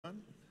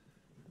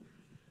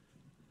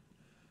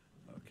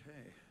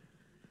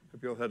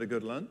Hope you all had a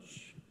good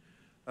lunch.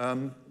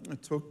 I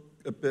talk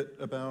a bit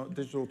about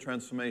digital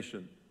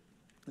transformation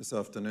this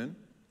afternoon.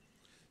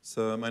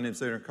 So my name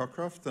is Aaron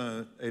Cockcroft,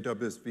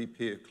 AWS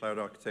VP of Cloud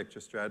Architecture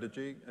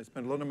Strategy. I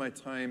spend a lot of my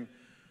time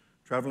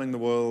traveling the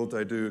world.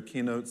 I do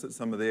keynotes at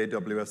some of the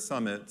AWS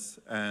summits,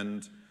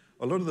 and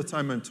a lot of the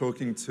time I'm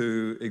talking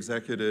to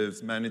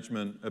executives,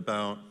 management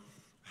about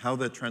how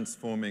they're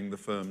transforming the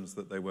firms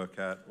that they work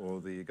at, or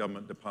the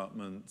government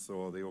departments,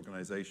 or the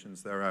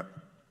organizations they're at.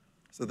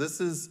 So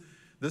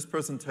this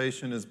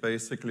presentation is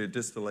basically a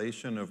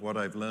distillation of what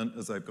I've learned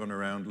as I've gone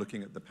around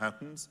looking at the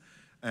patterns,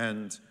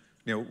 and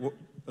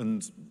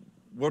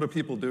what are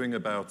people doing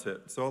about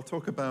it. So I'll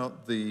talk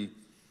about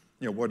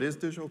what is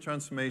digital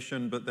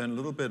transformation, but then a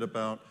little bit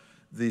about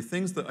the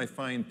things that I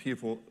find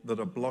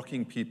that are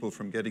blocking people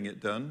from getting it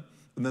done,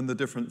 and then the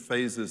different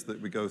phases that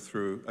we go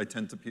through, I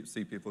tend to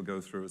see people go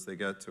through as they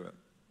get to it.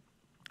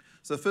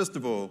 So first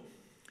of all,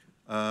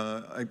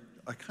 I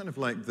kind of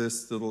like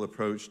this little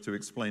approach to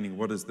explaining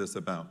what is this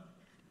about.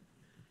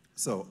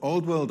 So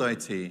old world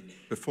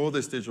IT, before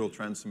this digital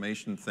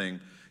transformation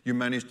thing, you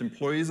managed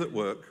employees at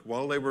work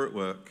while they were at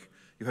work.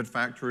 You had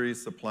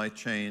factories, supply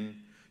chain.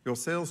 Your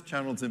sales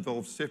channels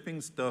involved shipping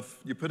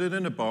stuff. You put it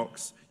in a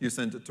box, you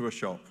sent it to a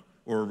shop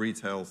or a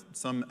retail,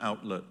 some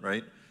outlet,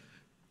 right?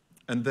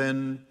 And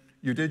then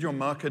you did your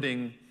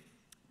marketing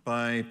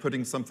by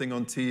putting something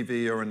on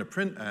TV or in a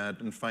print ad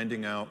and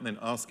finding out and then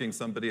asking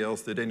somebody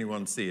else, did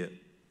anyone see it?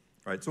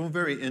 Right? It's all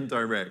very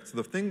indirect. So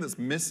the thing that's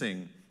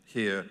missing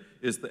here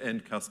is the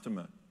end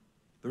customer.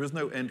 There is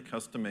no end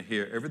customer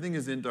here. Everything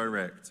is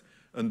indirect.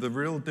 And the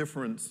real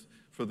difference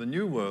for the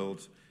new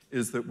world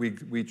is that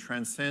we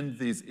transcend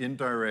these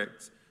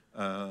indirect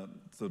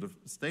sort of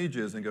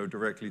stages and go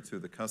directly to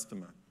the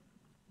customer.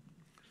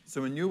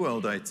 So in New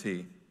World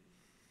IT,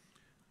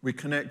 we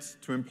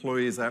connect to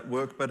employees at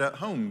work, but at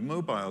home,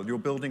 mobile. You're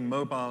building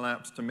mobile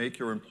apps to make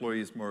your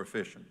employees more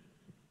efficient.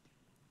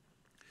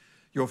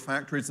 Your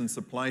factories and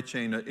supply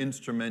chain are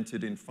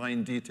instrumented in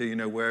fine detail. You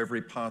know where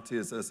every part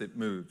is as it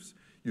moves.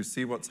 You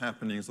see what's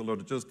happening. There's a lot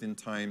of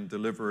just-in-time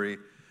delivery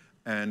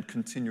and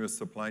continuous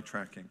supply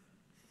tracking.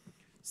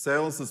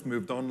 Sales has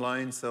moved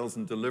online, sales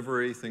and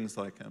delivery, things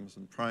like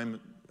Amazon Prime,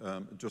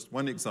 just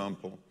one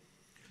example.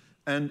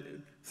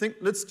 And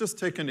let's just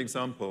take an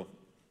example.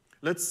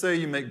 Let's say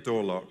you make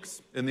door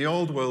locks. In the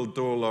old world,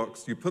 door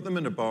locks, you put them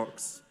in a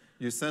box,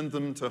 you send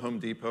them to Home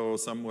Depot or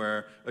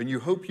somewhere, and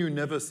you hope you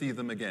never see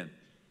them again,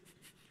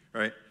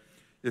 right?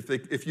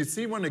 If you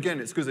see one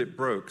again, it's because it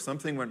broke.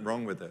 Something went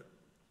wrong with it.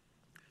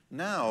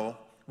 Now,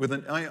 with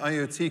an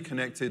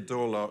IoT-connected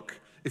door lock,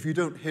 if you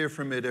don't hear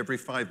from it every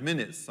 5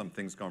 minutes,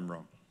 something's gone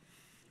wrong,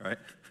 right?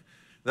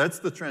 That's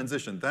the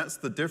transition. That's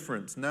the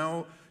difference.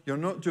 Now, you're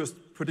not just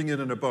putting it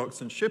in a box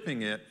and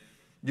shipping it.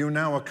 You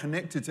now are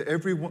connected to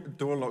every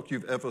door lock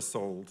you've ever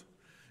sold,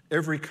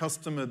 every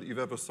customer that you've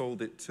ever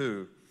sold it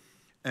to,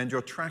 and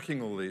you're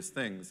tracking all these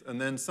things.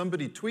 And then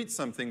somebody tweets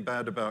something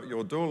bad about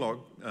your door lock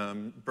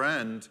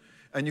brand,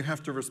 and you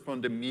have to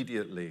respond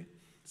immediately.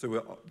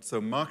 So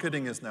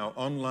marketing is now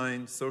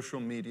online, social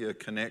media,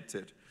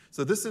 connected.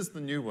 So this is the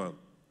new world.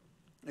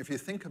 If you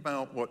think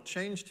about what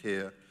changed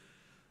here,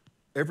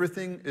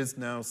 everything is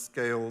now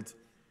scaled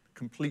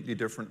completely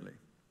differently.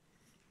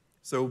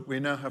 So we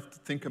now have to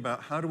think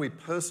about how do we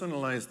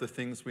personalize the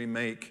things we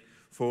make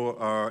for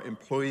our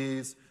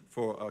employees,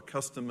 for our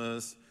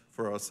customers,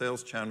 for our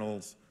sales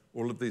channels,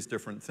 all of these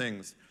different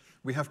things.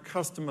 We have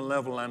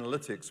customer-level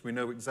analytics. We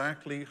know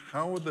exactly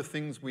how the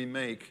things we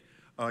make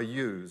are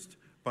used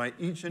by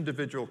each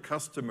individual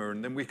customer,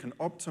 and then we can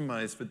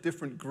optimize for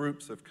different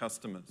groups of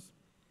customers.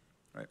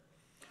 Right?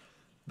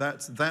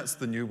 That's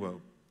the new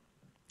world.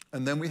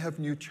 And then we have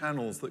new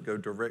channels that go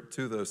direct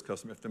to those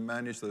customers. We have to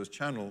manage those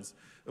channels,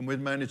 and we're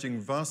managing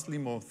vastly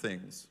more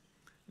things.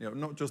 You know,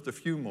 not just a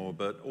few more,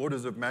 but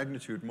orders of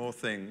magnitude more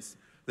things.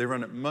 They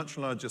run at much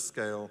larger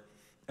scale,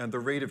 and the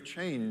rate of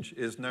change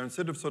is now,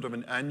 instead of sort of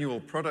an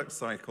annual product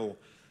cycle,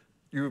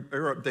 you're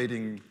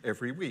updating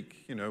every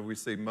week. You know, we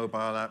see mobile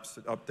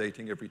apps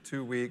updating every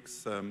 2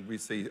 weeks. We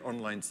see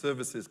online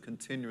services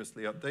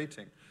continuously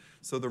updating.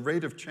 So the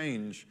rate of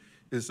change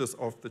is just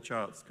off the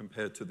charts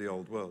compared to the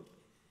old world.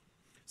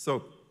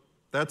 So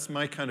that's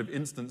my kind of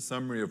instant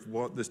summary of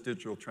what this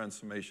digital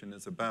transformation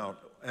is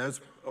about,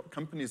 as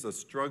companies are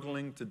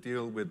struggling to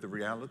deal with the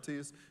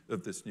realities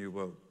of this new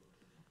world.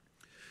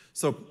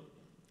 So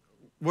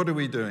what are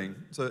we doing?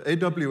 So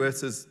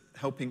AWS is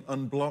helping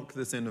unblock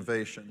this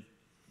innovation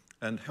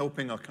and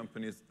helping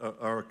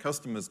our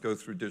customers go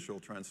through digital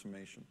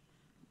transformation.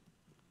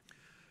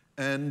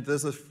 And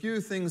there's a few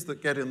things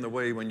that get in the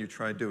way when you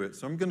try to do it.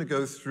 So I'm going to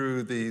go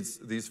through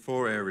these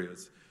 4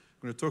 areas.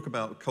 I'm going to talk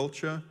about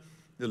culture,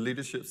 the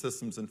leadership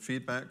systems and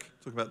feedback,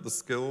 talk about the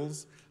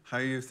skills, how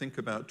you think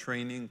about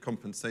training,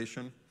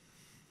 compensation,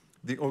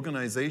 the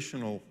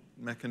organizational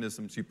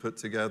mechanisms you put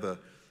together.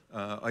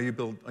 Are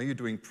you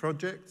doing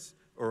projects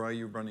or are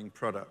you running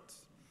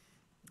products?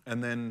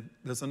 And then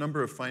there's a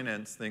number of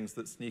finance things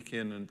that sneak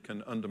in and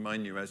can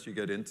undermine you as you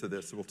get into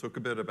this. So we'll talk a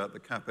bit about the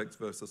CapEx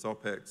versus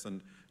OpEx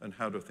and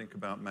how to think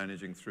about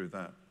managing through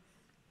that.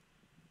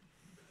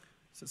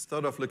 So let's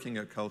start off looking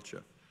at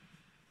culture.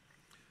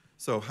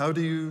 So how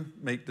do you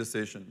make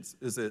decisions?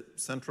 Is it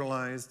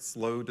centralized,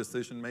 slow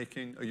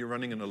decision-making? Are you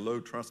running in a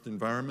low-trust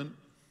environment?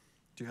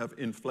 Do you have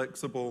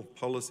inflexible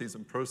policies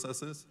and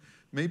processes?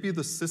 Maybe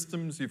the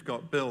systems you've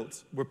got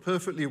built were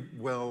perfectly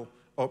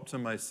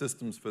well-optimized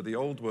systems for the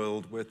old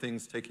world where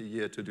things take a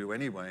year to do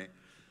anyway,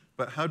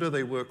 but how do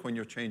they work when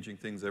you're changing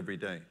things every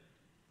day?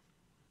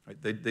 Right?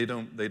 They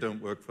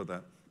don't work for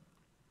that.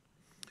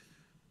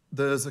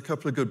 There's a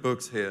couple of good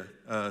books here.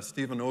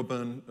 Stephen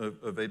Auburn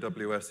of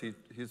AWS,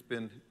 he's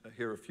been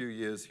here a few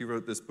years. He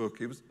wrote this book.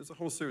 It's a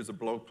whole series of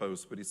blog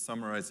posts, but he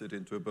summarized it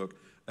into a book,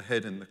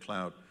 Ahead in the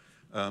Cloud.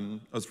 I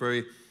was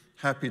very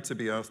happy to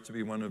be asked to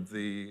be one of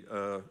the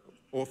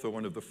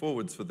one of the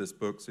forwards for this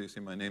book. So you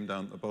see my name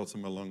down at the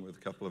bottom along with a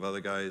couple of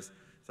other guys.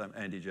 So I'm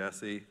Andy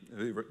Jassy,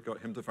 who got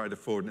him to write a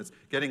forward. And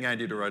getting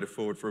Andy to write a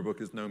forward for a book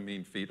is no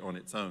mean feat on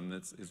its own.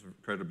 It's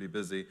incredibly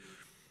busy.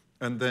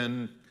 And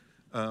then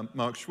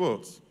Mark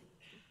Schwartz.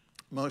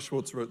 Mark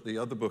Schwartz wrote the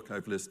other book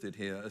I've listed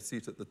here, A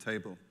Seat at the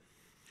Table.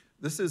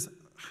 This is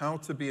how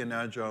to be an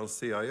agile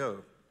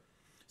CIO.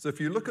 So if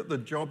you look at the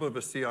job of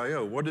a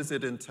CIO, what does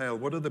it entail?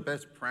 What are the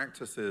best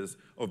practices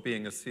of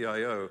being a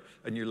CIO?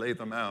 And you lay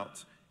them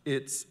out.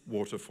 It's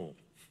waterfall.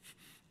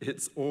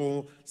 It's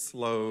all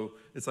slow.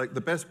 It's like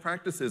the best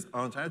practices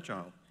aren't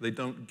agile. They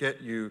don't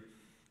get you,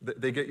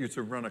 they get you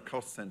to run a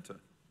cost center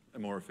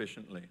more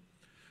efficiently.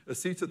 A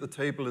seat at the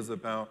table is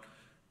about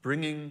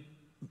bringing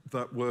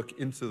that work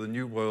into the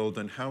new world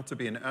and how to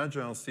be an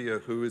agile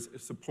CEO who is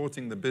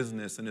supporting the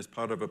business and is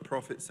part of a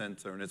profit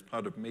center and is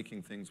part of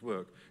making things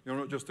work. You're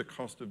not just a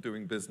cost of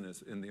doing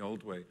business in the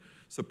old way.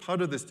 So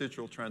part of this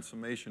digital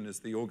transformation is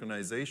the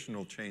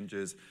organizational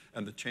changes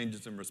and the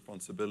changes in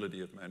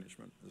responsibility of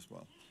management as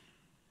well.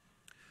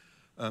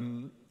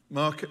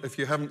 Mark, if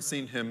you haven't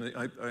seen him,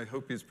 I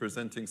hope he's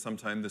presenting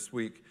sometime this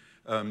week.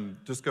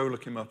 Just go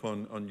look him up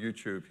on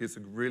YouTube. He's a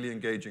really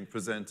engaging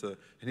presenter,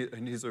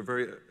 and he's a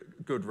very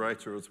good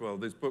writer as well.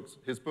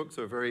 His books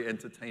are very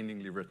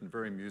entertainingly written,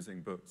 very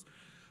amusing books.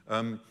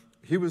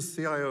 He was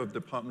CIO of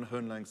Department of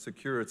Homeland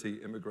Security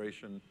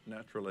Immigration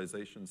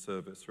Naturalization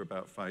Service for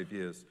about 5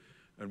 years.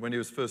 And when he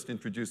was first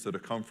introduced at a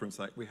conference,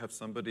 like, we have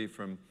somebody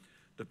from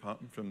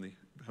the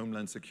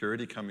Homeland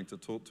Security coming to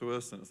talk to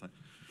us, and it's like,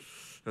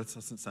 that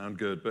doesn't sound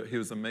good, but he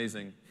was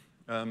amazing.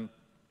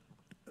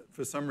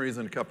 For some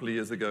reason, a couple of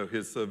years ago,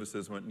 his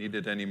services weren't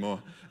needed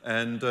anymore.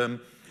 And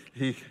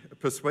he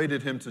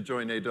persuaded him to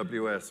join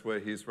AWS, where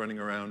he's running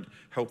around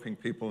helping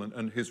people,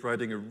 and he's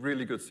writing a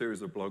really good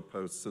series of blog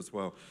posts as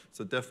well.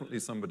 So definitely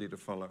somebody to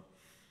follow.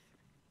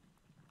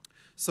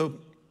 So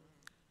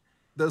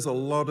there's a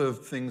lot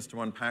of things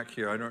to unpack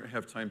here. I don't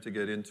have time to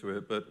get into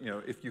it, but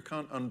if you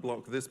can't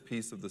unblock this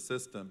piece of the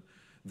system,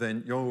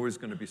 then you're always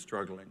going to be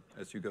struggling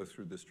as you go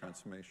through this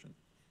transformation.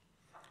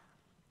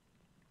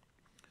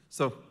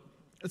 So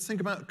let's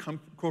think about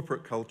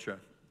corporate culture.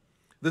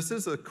 This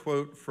is a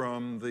quote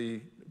from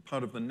the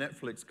part of the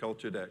Netflix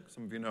culture deck.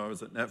 Some of you know I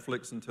was at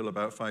Netflix until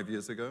about 5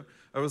 years ago.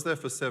 I was there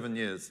for 7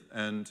 years,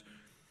 and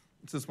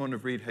this is one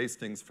of Reed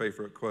Hastings'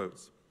 favorite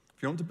quotes.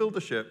 If you want to build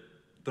a ship,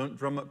 don't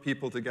drum up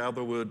people to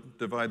gather wood,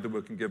 divide the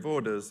work, and give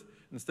orders.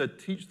 Instead,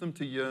 teach them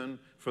to yearn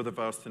for the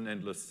vast and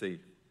endless sea.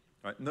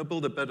 Right? And they'll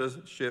build a better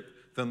ship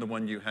than the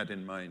one you had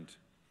in mind.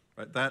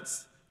 Right?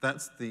 That's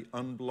the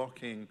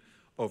unblocking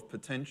of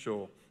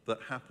potential that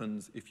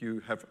happens if you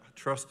have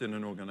trust in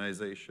an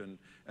organization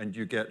and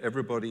you get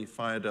everybody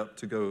fired up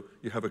to go.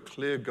 You have a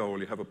clear goal,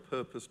 you have a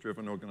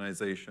purpose-driven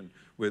organization,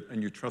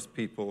 and you trust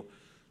people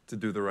to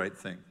do the right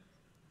thing.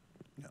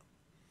 Yeah.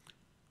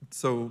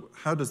 So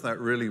how does that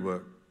really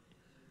work?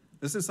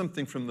 This is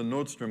something from the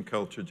Nordstrom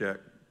culture, Jack.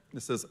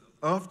 It says,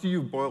 after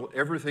you boil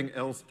everything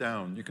else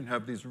down, you can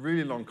have these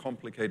really long,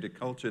 complicated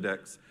culture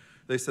decks.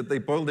 They said they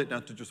boiled it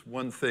down to just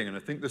one thing, and I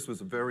think this was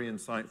very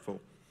insightful.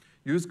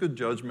 Use good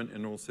judgment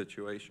in all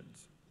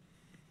situations.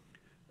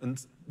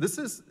 And this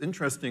is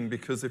interesting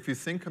because if you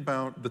think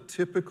about the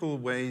typical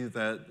way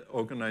that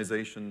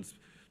organizations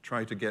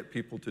try to get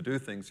people to do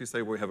things, you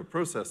say, well, we have a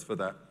process for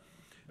that.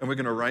 And we're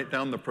going to write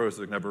down the process.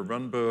 We're going to have a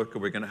run book, or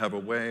we're going to have a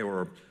way,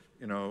 or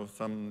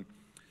some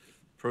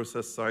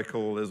process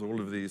cycle. There's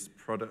all of these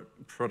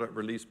product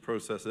release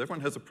processes.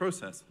 Everyone has a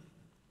process.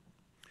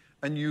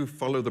 And you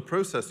follow the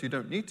process. You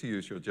don't need to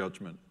use your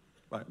judgment.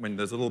 I mean,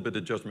 there's a little bit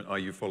of judgment, are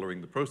you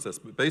following the process?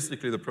 But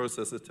basically, the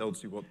process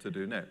tells you what to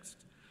do next.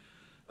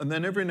 And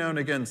then every now and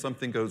again,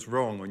 something goes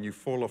wrong when you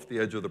fall off the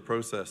edge of the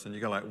process, and you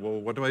go like,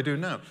 well, what do I do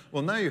now?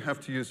 Well, now you have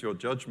to use your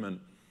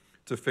judgment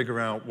to figure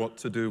out what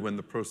to do when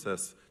the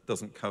process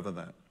doesn't cover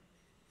that.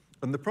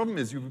 And the problem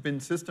is you've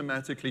been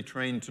systematically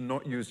trained to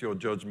not use your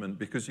judgment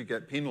because you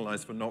get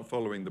penalized for not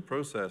following the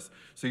process.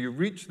 So you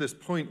reach this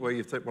point where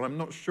you say, well, I'm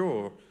not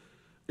sure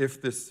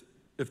if there's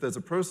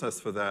a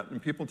process for that,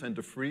 and people tend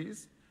to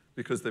freeze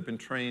because they've been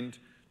trained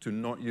to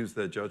not use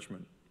their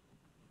judgment.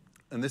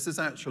 And this is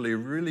actually a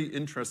really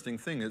interesting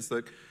thing. It's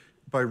that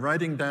by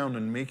writing down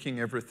and making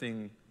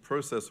everything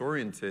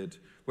process-oriented,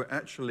 we're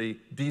actually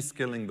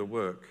de-skilling the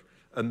work.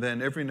 And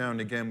then every now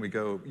and again we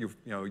go,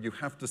 you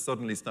have to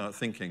suddenly start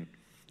thinking.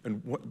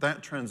 And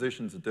that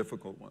transition's a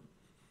difficult one.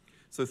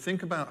 So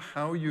think about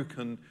how you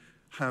can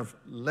have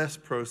less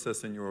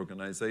process in your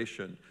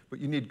organization, but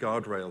you need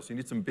guardrails. You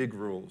need some big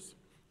rules.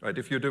 Right?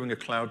 If you're doing a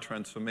cloud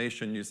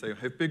transformation, you say, I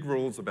have big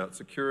rules about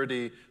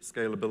security,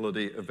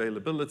 scalability,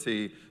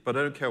 availability, but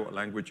I don't care what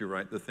language you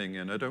write the thing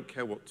in. I don't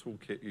care what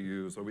toolkit you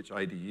use or which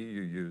IDE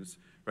you use.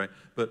 Right?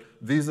 But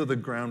these are the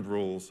ground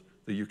rules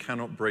that you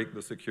cannot break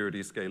the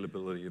security,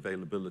 scalability,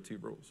 availability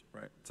rules.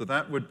 Right? So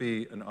that would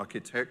be an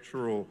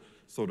architectural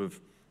sort of,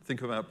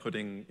 think about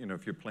putting,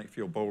 if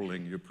you're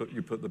bowling, you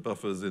put the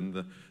buffers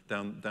in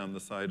down the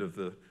side of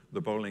the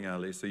bowling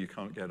alley so you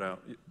can't get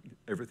out.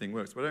 Everything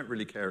works. But I don't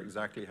really care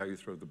exactly how you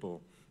throw the ball.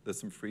 There's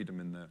some freedom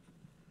in there.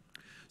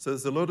 So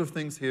there's a lot of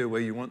things here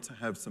where you want to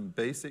have some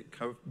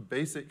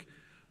basic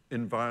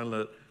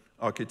inviolate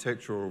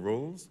architectural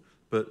rules,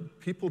 but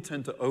people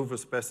tend to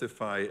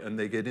over-specify and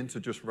they get into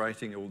just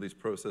writing all these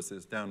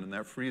processes down, and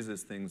that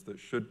freezes things that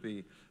should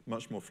be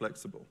much more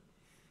flexible.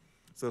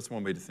 So that's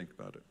one way to think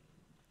about it.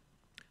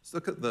 Let's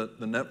look at the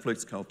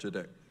Netflix culture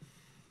deck.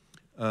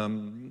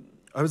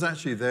 I was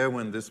actually there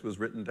when this was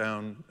written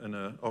down in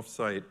an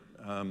offsite.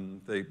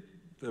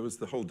 There was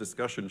the whole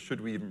discussion, should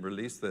we even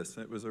release this?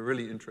 And it was a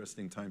really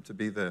interesting time to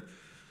be there.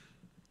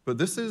 But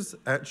this is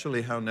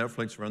actually how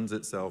Netflix runs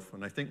itself,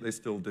 and I think they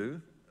still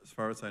do, as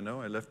far as I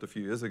know. I left a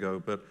few years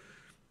ago, but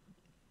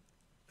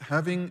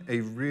having a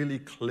really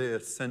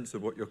clear sense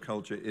of what your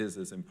culture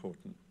is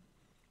important.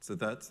 So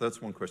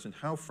that's one question.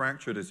 How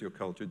fractured is your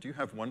culture? Do you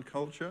have one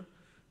culture?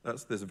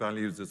 This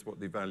values is what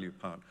they value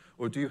part.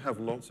 Or do you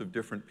have lots of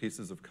different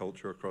pieces of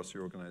culture across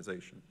your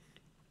organization?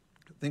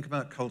 Think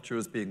about culture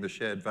as being the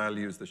shared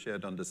values, the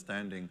shared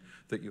understanding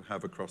that you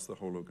have across the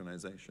whole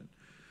organization.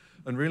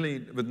 And really,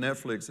 with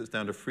Netflix, it's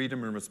down to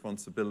freedom and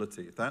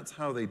responsibility. That's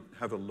how they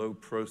have a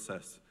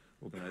low-process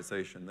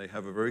organization. They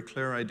have a very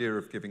clear idea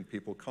of giving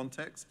people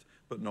context,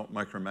 but not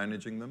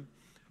micromanaging them,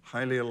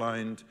 highly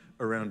aligned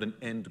around an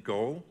end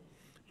goal,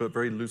 but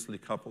very loosely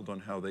coupled on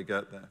how they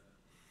get there.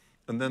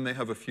 And then they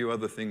have a few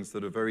other things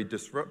that are very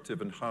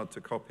disruptive and hard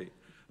to copy.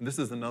 And this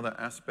is another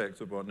aspect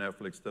of what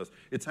Netflix does.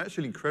 It's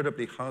actually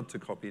incredibly hard to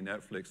copy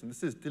Netflix, and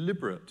this is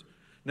deliberate.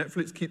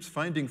 Netflix keeps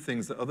finding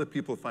things that other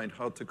people find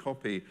hard to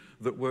copy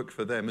that work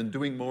for them and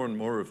doing more and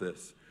more of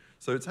this.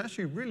 So it's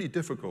actually really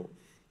difficult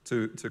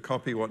to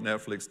copy what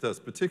Netflix does,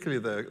 particularly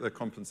their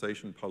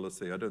compensation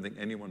policy. I don't think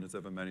anyone has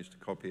ever managed to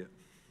copy it.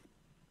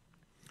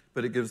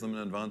 But it gives them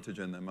an advantage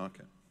in their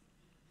market.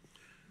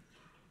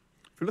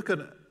 If you look at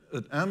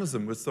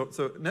Amazon, so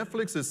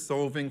Netflix is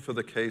solving for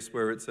the case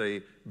where it's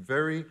a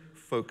very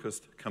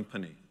focused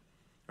company,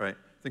 right?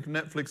 Think of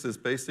Netflix as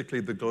basically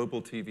the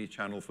global TV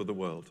channel for the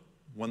world.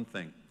 One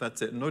thing,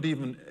 that's it. Not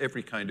even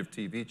every kind of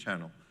TV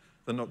channel.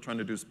 They're not trying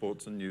to do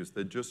sports and news.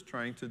 They're just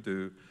trying to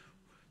do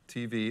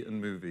TV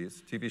and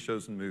movies, TV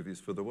shows and movies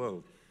for the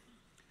world.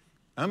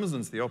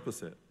 Amazon's the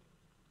opposite.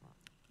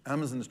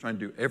 Amazon's trying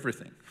to do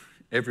everything,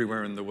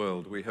 everywhere in the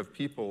world. We have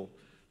people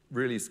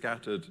really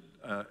scattered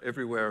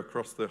everywhere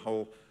across the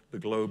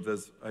globe.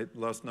 There's,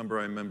 last number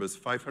I remember is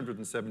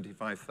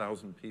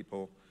 575,000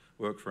 people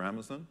work for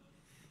Amazon.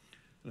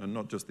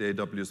 Not just the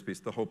AWS piece,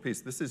 the whole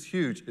piece. This is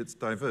huge. It's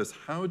diverse.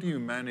 How do you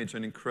manage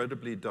an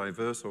incredibly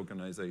diverse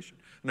organization?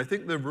 And I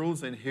think the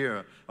rules in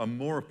here are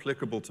more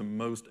applicable to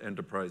most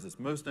enterprises.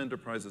 Most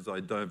enterprises are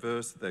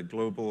diverse. They're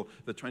global.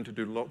 They're trying to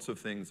do lots of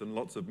things in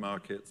lots of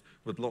markets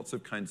with lots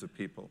of kinds of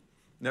people.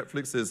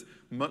 Netflix is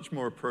much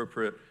more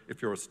appropriate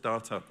if you're a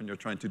startup and you're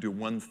trying to do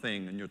one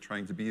thing and you're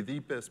trying to be the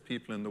best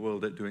people in the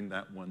world at doing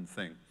that one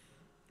thing.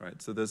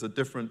 Right? So there's a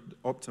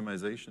different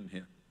optimization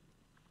here.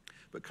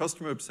 But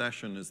customer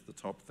obsession is the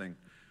top thing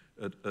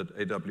at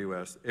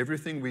AWS.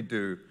 Everything we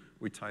do,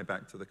 we tie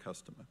back to the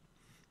customer.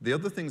 The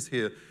other things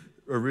here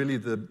are really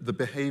the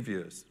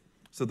behaviors.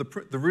 So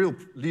the real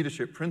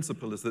leadership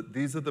principle is that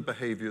these are the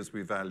behaviors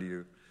we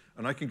value.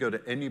 And I can go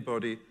to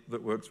anybody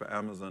that works for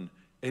Amazon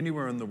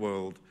anywhere in the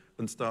world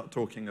and start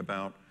talking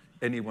about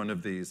any one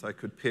of these. I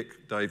could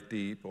pick dive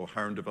deep or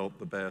hire and develop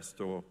the best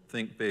or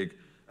think big.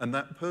 And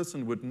that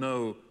person would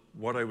know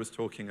what I was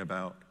talking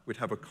about. We'd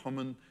have a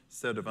common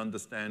set of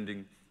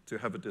understanding to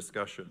have a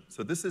discussion.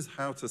 So this is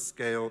how to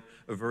scale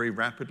a very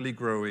rapidly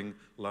growing,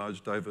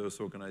 large,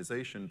 diverse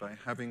organization by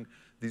having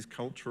these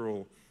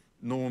cultural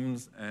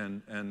norms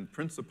and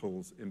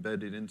principles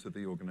embedded into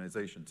the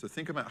organization. So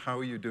think about how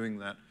are you doing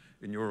that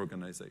in your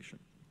organization.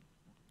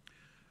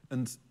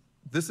 And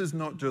this is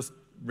not just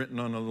written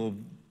on a little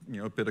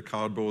bit of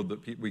cardboard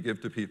that we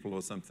give to people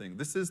or something.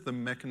 This is the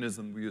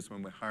mechanism we use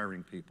when we're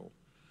hiring people.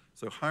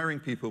 So hiring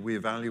people, we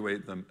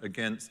evaluate them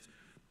against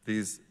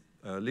these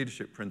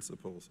leadership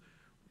principles.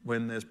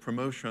 When there's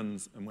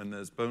promotions and when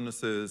there's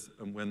bonuses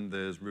and when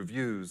there's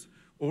reviews,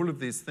 all of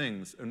these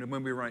things, and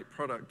when we write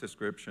product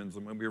descriptions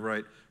and when we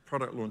write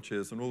product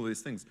launches and all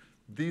these things,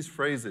 these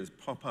phrases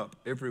pop up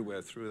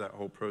everywhere through that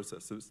whole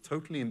process. So it's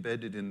totally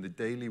embedded in the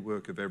daily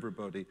work of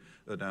everybody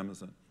at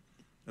Amazon.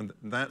 And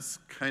that's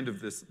kind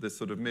of this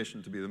sort of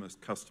mission to be the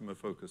most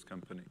customer-focused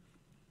company.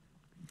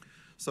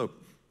 So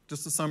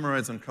just to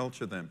summarize on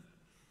culture then,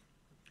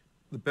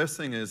 the best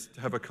thing is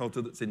to have a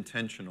culture that's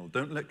intentional.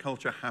 Don't let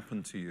culture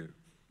happen to you,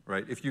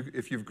 right? If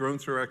you've grown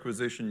through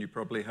acquisition, you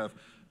probably have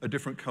a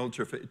different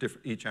culture for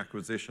each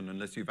acquisition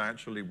unless you've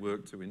actually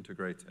worked to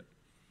integrate it.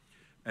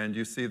 And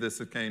you see this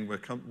again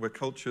where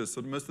cultures,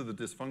 so most of the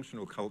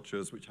dysfunctional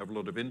cultures which have a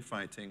lot of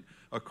infighting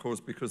are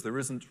caused because there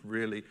isn't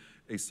really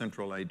a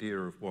central idea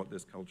of what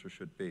this culture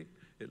should be.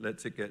 It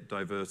lets it get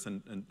diverse,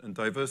 and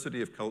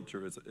diversity of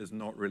culture is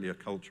not really a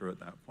culture at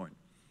that point.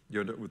 You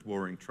end up with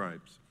warring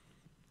tribes.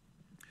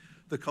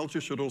 The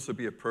culture should also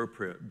be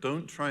appropriate.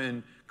 Don't try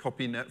and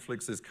copy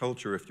Netflix's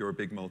culture if you're a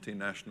big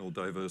multinational,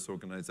 diverse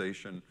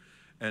organization.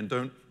 And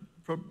don't,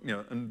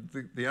 and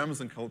the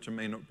Amazon culture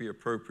may not be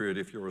appropriate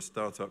if you're a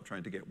startup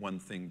trying to get one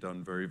thing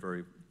done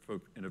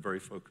in a very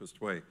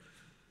focused way.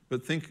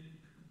 But think,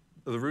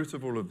 at the root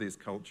of all of these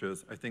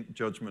cultures, I think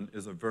judgment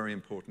is a very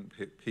important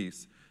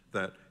piece,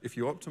 that if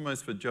you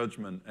optimize for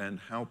judgment and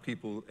how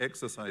people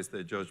exercise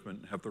their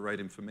judgment and have the right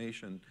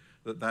information,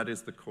 that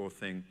is the core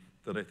thing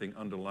that I think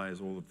underlies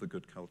all of the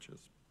good cultures.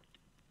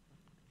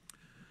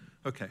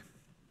 Okay,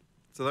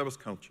 so that was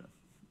culture.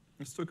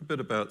 Let's talk a bit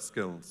about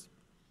skills,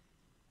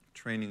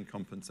 training,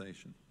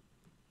 compensation.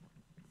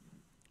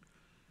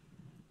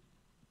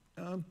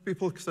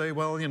 People say,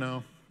 well,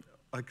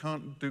 I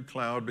can't do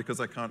cloud because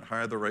I can't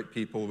hire the right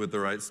people with the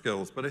right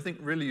skills. But I think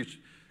really,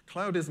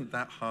 cloud isn't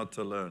that hard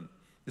to learn.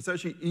 It's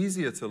actually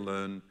easier to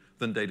learn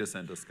than data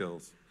center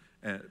skills.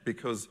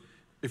 Because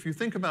if you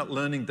think about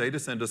learning data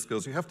center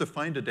skills, you have to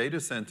find a data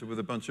center with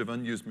a bunch of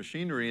unused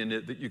machinery in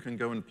it that you can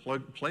go and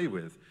play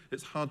with.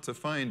 It's hard to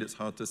find, it's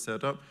hard to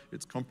set up,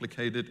 it's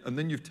complicated, and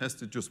then you've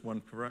tested just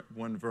one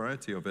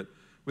variety of it.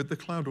 With the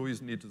cloud, all you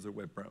need is a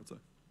web browser,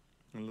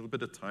 and a little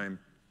bit of time.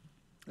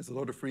 There's a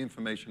lot of free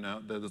information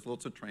out there. There's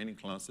lots of training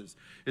classes.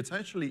 It's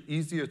actually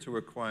easier to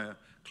acquire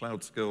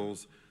cloud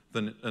skills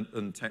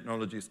and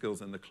technology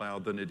skills in the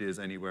cloud than it is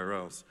anywhere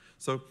else.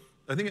 So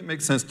I think it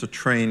makes sense to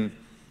train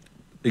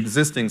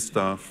existing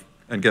staff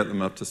and get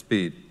them up to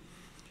speed.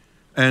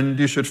 And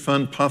you should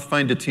fund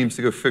Pathfinder teams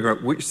to go figure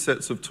out which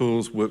sets of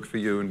tools work for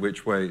you in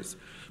which ways.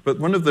 But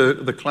one of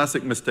the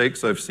classic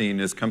mistakes I've seen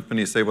is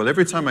companies say, well,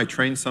 every time I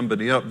train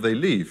somebody up, they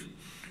leave,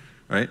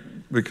 right?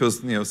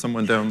 Because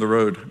someone down the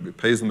road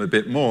pays them a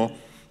bit more,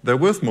 they're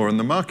worth more in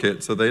the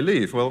market, so they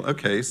leave. Well,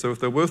 okay, so if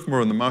they're worth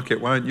more in the market,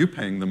 why aren't you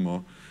paying them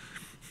more?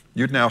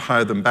 You'd now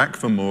hire them back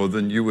for more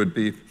than you would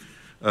be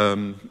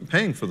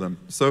paying for them.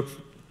 So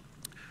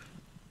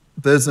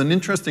there's an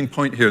interesting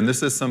point here, and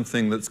this is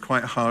something that's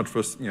quite hard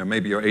for,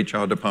 maybe your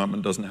HR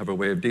department doesn't have a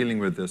way of dealing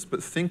with this,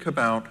 but think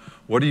about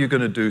what are you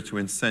going to do to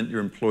incent your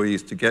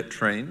employees to get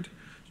trained?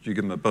 Do you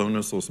give them a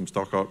bonus or some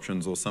stock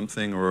options or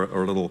something, or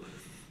a little,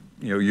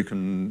 you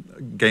can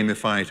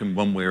gamify it in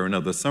one way or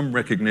another, some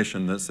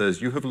recognition that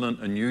says you have learned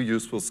a new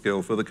useful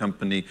skill for the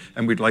company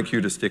and we'd like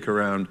you to stick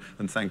around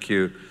and thank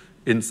you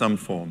in some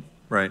form,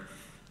 right?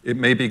 It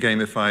may be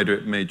gamified, or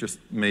it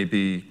may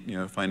be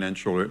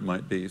financial, or it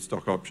might be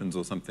stock options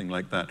or something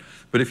like that.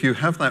 But if you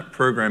have that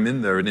program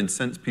in there, it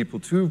incents people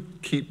to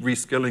keep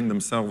reskilling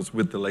themselves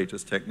with the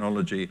latest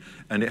technology,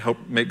 and it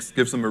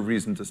gives them a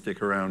reason to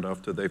stick around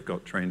after they've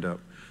got trained up.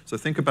 So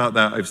think about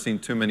that. I've seen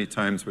too many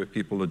times where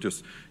people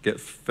just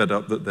get fed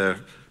up that they're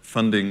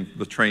funding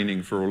the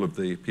training for all of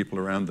the people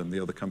around them,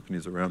 the other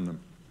companies around them.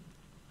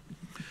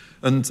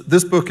 And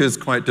this book is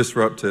quite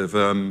disruptive.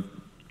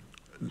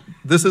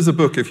 This is a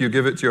book, if you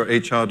give it to your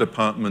HR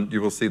department,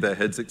 you will see their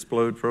heads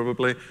explode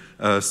probably,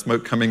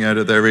 smoke coming out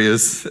of their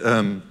ears.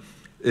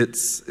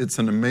 It's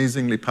an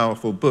amazingly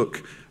powerful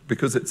book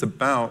because it's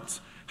about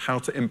how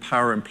to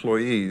empower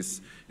employees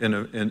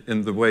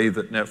in the way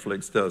that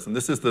Netflix does. And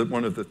this is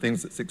one of the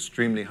things that's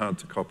extremely hard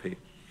to copy.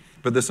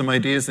 But there's some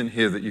ideas in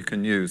here that you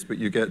can use, but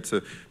you get to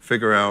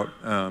figure out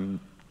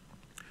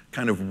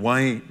kind of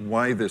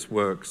why this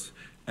works.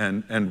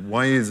 And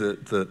why is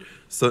it that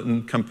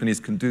certain companies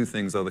can do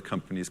things other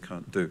companies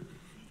can't do?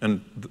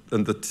 And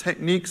the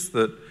techniques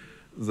that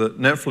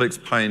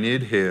Netflix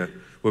pioneered here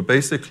were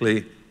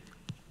basically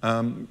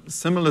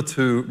similar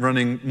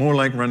to more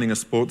like running a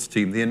sports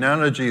team. The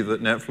analogy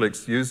that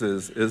Netflix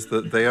uses is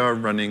that they are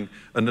running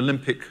an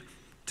Olympic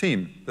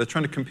team. They're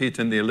trying to compete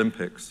in the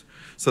Olympics.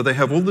 So they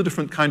have all the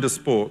different kind of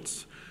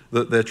sports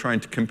that they're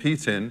trying to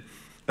compete in,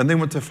 and they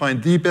want to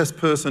find the best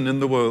person in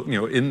the world,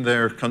 in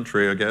their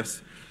country, I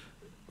guess,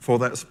 for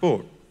that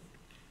sport.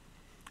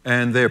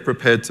 And they're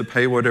prepared to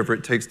pay whatever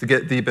it takes to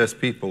get the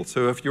best people.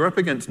 So if you're up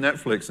against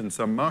Netflix in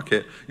some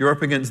market, you're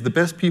up against the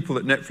best people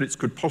that Netflix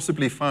could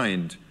possibly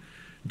find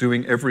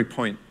doing every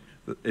point,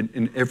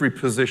 in every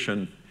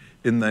position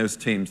in those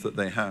teams that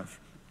they have.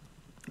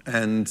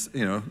 And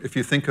if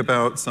you think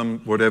about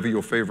whatever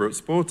your favorite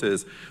sport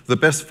is, the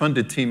best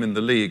funded team in the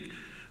league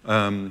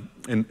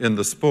in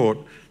the sport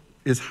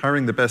is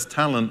hiring the best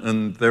talent,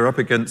 and they're up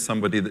against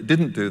somebody that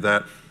didn't do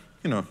that.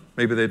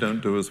 Maybe they don't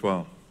do as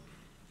well.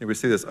 Here we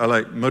see this. I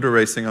like motor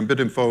racing. I'm a bit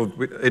involved.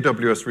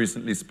 AWS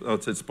recently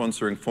started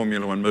sponsoring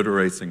Formula One motor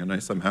racing, and I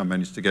somehow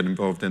managed to get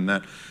involved in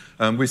that.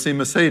 We see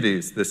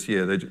Mercedes this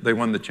year. They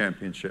won the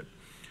championship.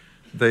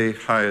 They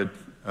hired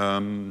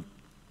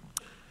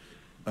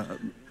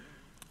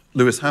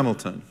Lewis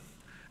Hamilton.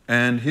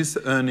 And he's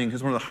one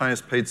of the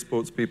highest paid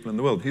sports people in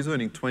the world. He's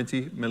earning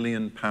 £20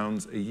 million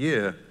a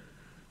year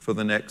for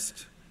the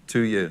next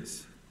 2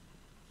 years.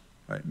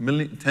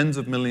 Right? Tens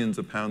of millions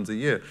of pounds a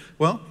year.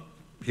 Well,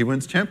 he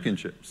wins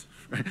championships.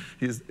 Right?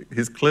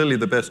 He's clearly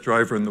the best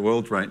driver in the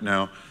world right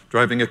now,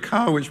 driving a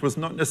car which was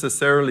not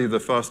necessarily the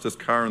fastest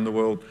car in the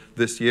world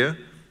this year.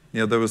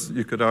 You know,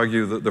 you could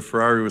argue that the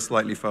Ferrari was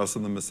slightly faster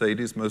than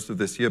Mercedes most of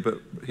this year, but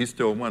he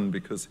still won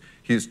because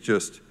he's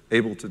just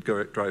able to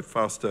drive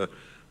faster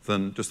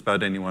than just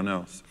about anyone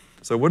else.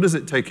 So what does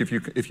it take if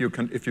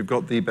you've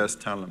got the best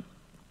talent?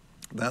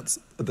 That's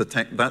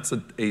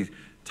a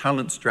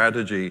talent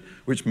strategy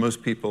which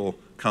most people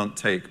can't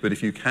take, but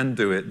if you can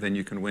do it, then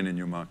you can win in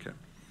your market.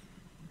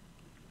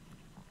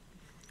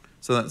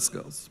 So that's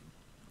skills.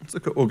 Let's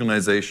look at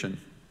organization.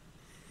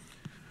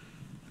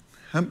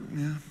 A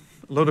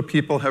lot of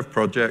people have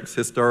projects.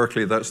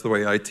 Historically, that's the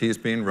way IT is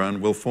being run.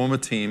 We'll form a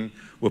team,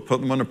 we'll put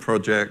them on a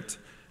project,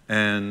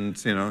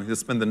 and you'll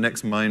spend the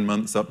next 9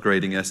 months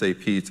upgrading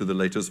SAP to the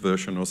latest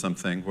version or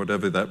something,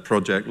 whatever that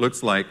project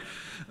looks like.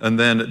 And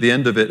then at the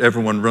end of it,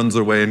 everyone runs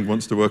away and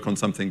wants to work on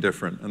something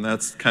different. And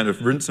that's kind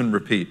of rinse and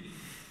repeat.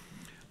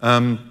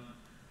 When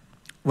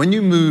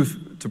you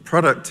move to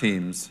product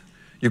teams,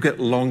 you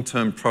get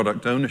long-term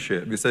product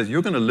ownership. It says,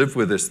 you're going to live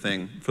with this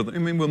thing.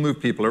 We'll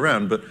move people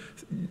around, but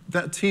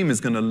that team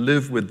is going to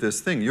live with this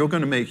thing. You're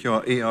going to make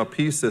your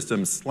ERP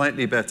system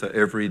slightly better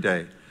every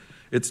day.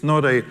 It's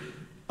not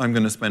I'm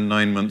going to spend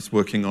 9 months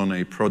working on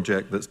a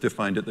project that's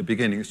defined at the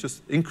beginning. It's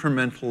just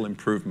incremental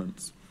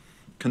improvements,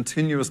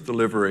 continuous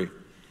delivery.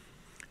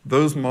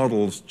 Those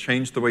models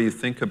change the way you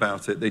think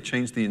about it. They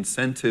change the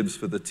incentives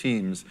for the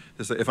teams.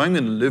 They say, if I'm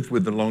going to live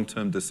with the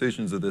long-term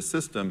decisions of this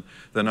system,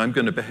 then I'm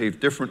going to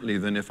behave differently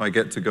than if I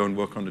get to go and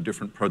work on a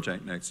different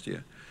project next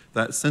year.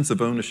 That sense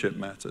of ownership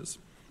matters.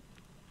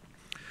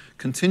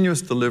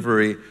 Continuous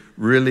delivery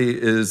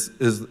really is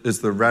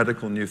the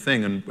radical new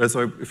thing. And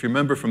if you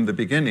remember from the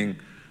beginning,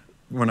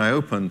 when I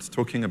opened,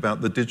 talking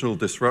about the digital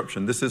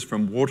disruption, this is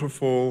from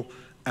waterfall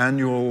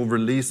annual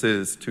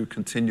releases to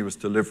continuous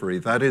delivery.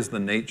 That is the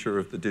nature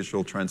of the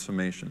digital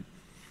transformation.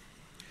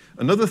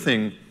 Another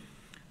thing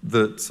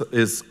that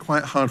is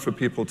quite hard for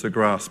people to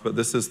grasp, but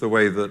this is the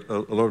way that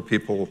a lot of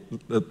people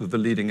at the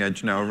leading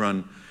edge now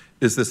run,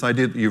 is this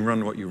idea that you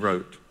run what you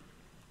wrote.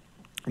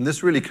 And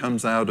this really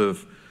comes out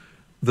of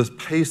the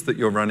pace that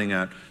you're running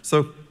at.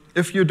 So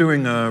if you're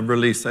doing a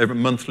release, a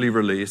monthly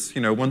release,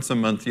 once a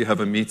month you have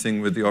a meeting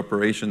with the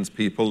operations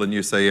people and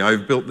you say,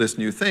 I've built this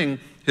new thing,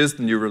 here's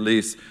the new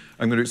release,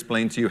 I'm going to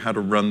explain to you how to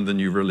run the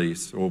new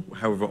release, or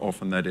however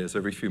often that is,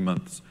 every few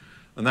months.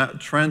 And that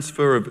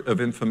transfer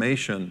of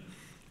information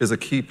is a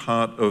key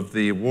part of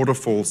the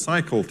waterfall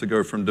cycle to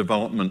go from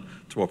development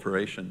to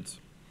operations.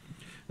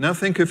 Now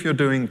think if you're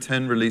doing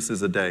 10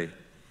 releases a day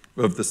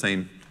of the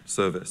same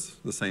service,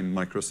 the same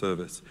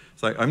microservice.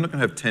 It's like, I'm not going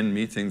to have 10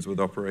 meetings with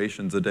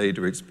operations a day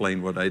to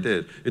explain what I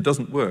did. It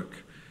doesn't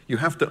work. You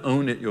have to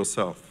own it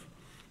yourself.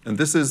 And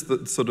this is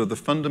sort of the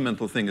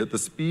fundamental thing. At the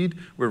speed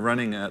we're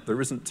running at, there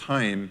isn't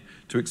time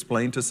to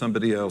explain to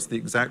somebody else the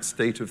exact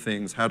state of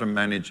things, how to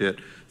manage it.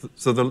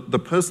 So the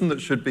person that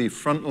should be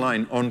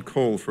frontline on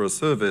call for a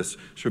service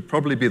should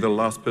probably be the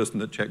last person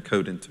that checked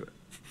code into it.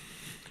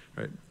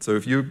 Right? So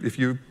if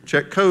you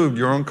check code,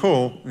 you're on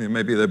call.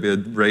 Maybe there'd be a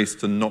race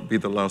to not be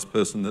the last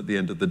person at the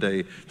end of the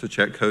day to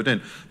check code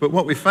in. But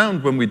what we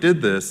found when we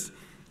did this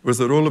was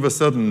that all of a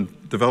sudden,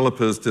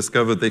 developers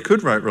discovered they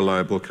could write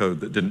reliable code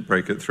that didn't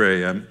break at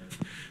 3 a.m.,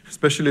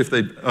 especially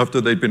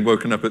after they'd been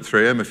woken up at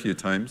 3 a.m. a few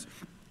times.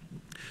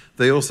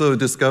 They also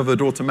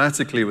discovered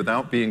automatically,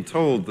 without being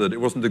told, that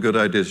it wasn't a good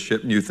idea to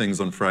ship new things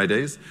on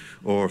Fridays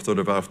or sort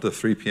of after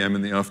 3 p.m.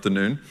 in the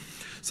afternoon.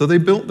 So they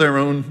built their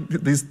own,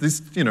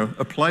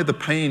 apply the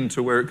pain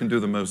to where it can do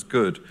the most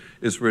good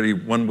is really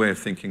one way of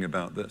thinking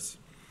about this.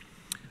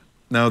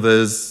 Now,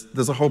 there's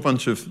a whole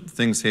bunch of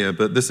things here,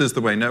 but this is the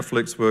way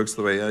Netflix works,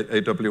 the way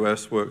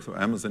AWS works, or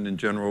Amazon in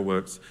general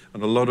works,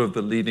 and a lot of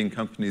the leading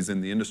companies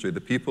in the industry, the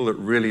people that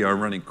really are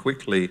running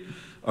quickly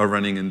are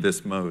running in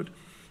this mode.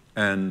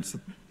 And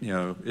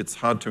it's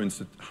hard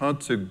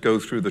to go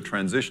through the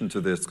transition to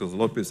this, because a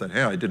lot of people say,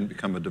 hey, I didn't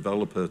become a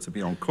developer to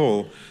be on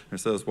call. And it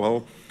says,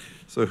 well,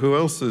 so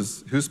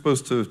who's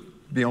supposed to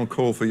be on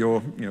call for your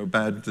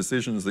bad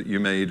decisions that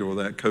you made or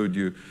that code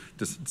you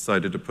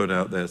decided to put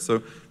out there?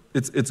 So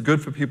it's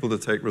good for people to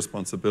take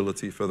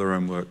responsibility for their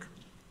own work.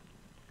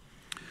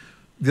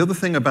 The other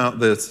thing about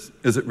this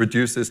is it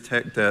reduces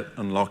tech debt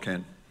and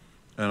lock-in.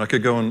 And I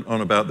could go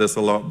on about this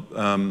a lot.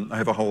 I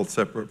have a whole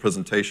separate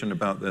presentation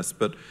about this.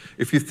 But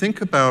if you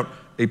think about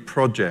a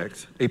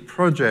project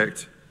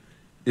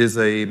is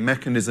a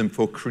mechanism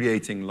for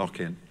creating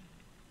lock-in.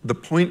 The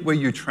point where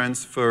you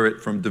transfer it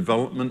from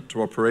development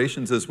to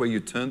operations is where you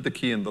turned the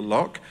key in the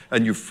lock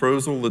and you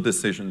froze all the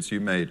decisions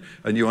you made.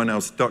 And you are now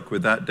stuck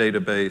with that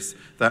database,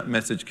 that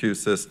message queue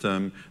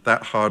system,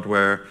 that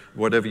hardware,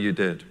 whatever you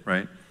did,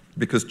 right?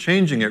 Because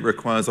changing it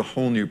requires a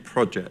whole new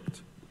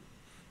project.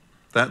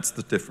 That's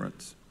the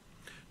difference.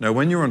 Now,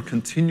 when you're on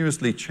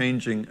continuously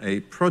changing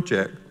a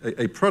product,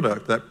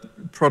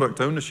 that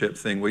product ownership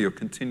thing where you're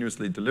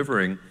continuously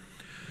delivering,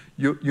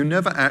 you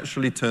never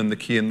actually turn the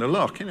key in the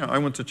lock. You know, I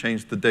want to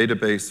change the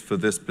database for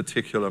this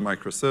particular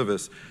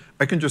microservice.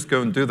 I can just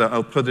go and do that.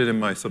 I'll put it in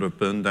my sort of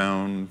burn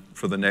down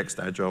for the next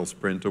agile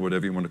sprint or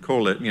whatever you want to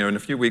call it. You know, and a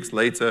few weeks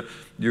later,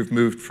 you've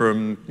moved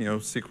from, you know,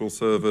 SQL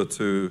Server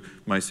to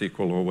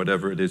MySQL or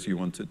whatever it is you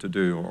want it to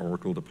do, or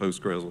Oracle to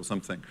Postgres or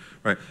something,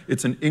 right?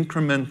 It's an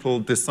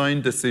incremental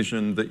design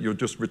decision that you're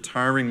just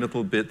retiring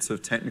little bits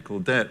of technical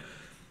debt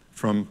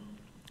from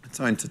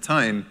time to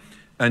time,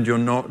 and you're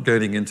not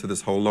getting into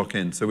this whole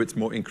lock-in. So it's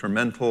more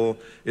incremental,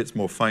 it's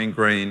more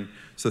fine-grained.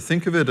 So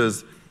think of it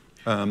as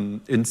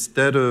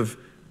instead of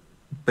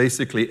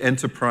basically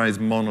enterprise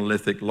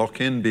monolithic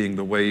lock-in being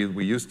the way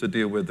we used to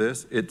deal with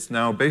this, it's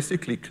now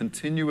basically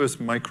continuous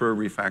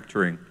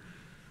micro-refactoring,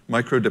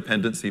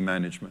 micro-dependency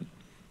management.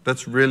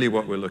 That's really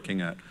what we're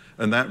looking at.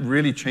 And that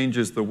really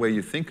changes the way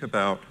you think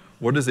about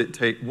what does it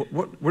take,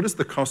 what is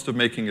the cost of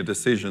making a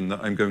decision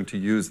that I'm going to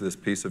use this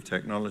piece of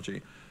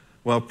technology?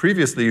 Well,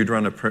 previously, you'd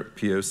run a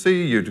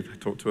POC, you'd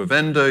talk to a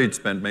vendor, you'd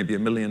spend maybe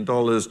 $1 million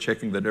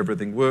checking that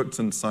everything works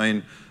and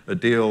sign a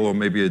deal, or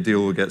maybe a deal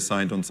will get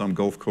signed on some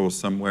golf course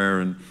somewhere,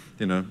 and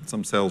you know,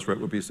 some sales rep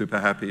will be super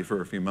happy for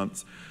a few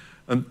months.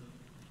 And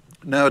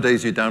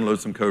nowadays, you download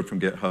some code from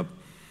GitHub,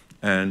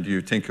 and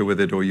you tinker with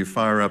it, or you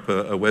fire up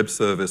a web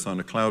service on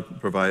a cloud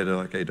provider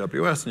like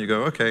AWS, and you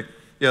go, okay,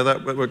 yeah,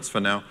 that works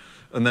for now.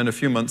 And then a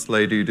few months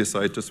later, you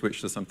decide to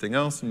switch to something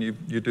else, and you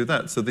do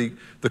that. So the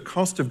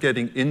cost of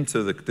getting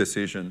into the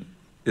decision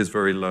is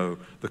very low.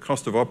 The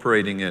cost of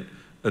operating it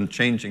and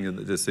changing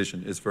the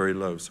decision is very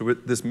low. So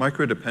this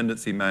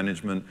micro-dependency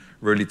management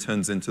really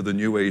turns into the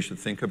new way you should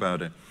think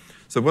about it.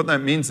 So what that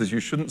means is you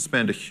shouldn't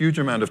spend a huge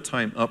amount of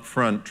time up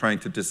front trying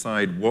to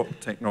decide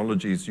what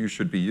technologies you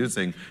should be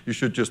using. You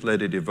should just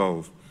let it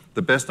evolve.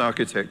 The best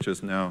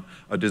architectures now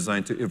are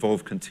designed to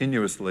evolve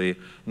continuously,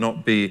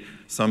 not be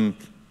some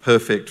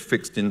perfect,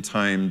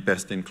 fixed-in-time,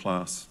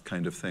 best-in-class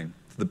kind of thing.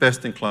 The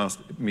best-in-class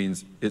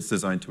means it's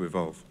designed to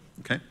evolve,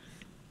 okay?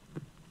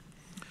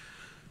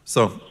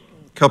 So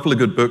a couple of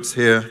good books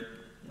here,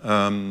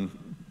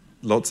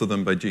 lots of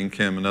them by Gene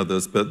Kim and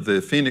others, but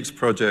the Phoenix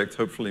Project,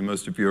 hopefully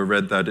most of you have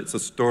read that. It's a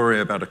story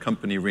about a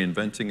company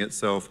reinventing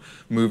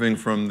itself, moving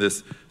from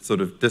this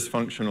sort of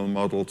dysfunctional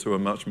model to a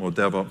much more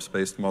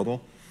DevOps-based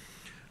model.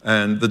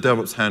 And the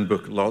DevOps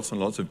Handbook, lots and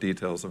lots of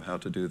details of how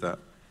to do that.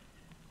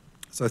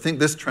 So I think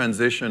this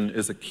transition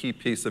is a key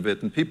piece of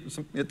it, and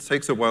it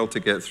takes a while to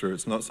get through.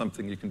 It's not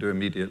something you can do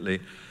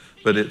immediately,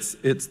 but it's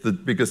the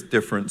biggest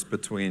difference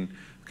between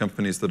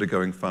companies that are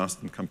going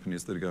fast and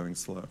companies that are going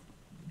slow.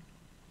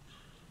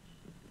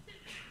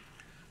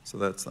 So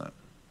that's that.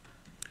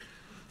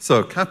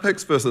 So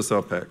CapEx versus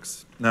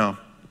OpEx. Now,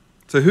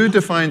 so who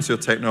defines your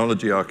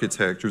technology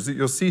architecture? Is it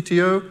your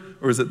CTO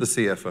or is it the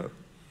CFO?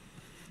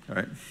 All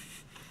right.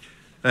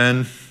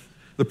 And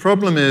the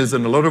problem is,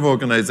 in a lot of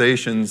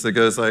organizations, it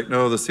goes like,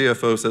 no, the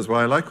CFO says, well,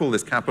 I like all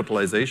this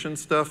capitalization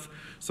stuff,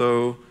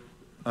 so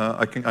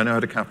I know how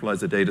to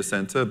capitalize a data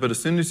center. But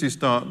as soon as you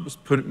start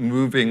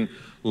moving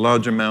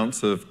large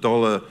amounts of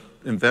dollar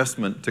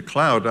investment to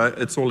cloud,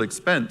 it's all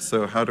expense,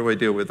 so how do I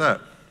deal with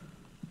that?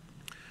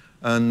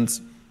 And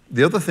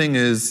the other thing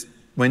is,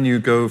 when you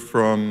go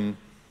from,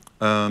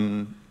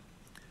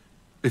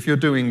 if you're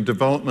doing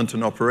development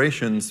and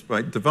operations,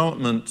 right,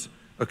 development,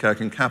 okay, I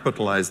can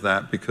capitalize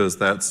that because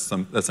that's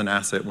an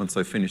asset once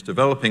I finish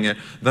developing it.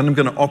 Then I'm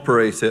going to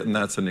operate it, and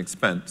that's an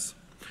expense.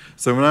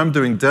 So when I'm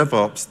doing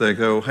DevOps, they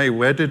go, hey,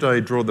 where did I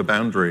draw the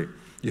boundary?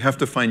 You have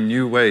to find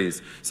new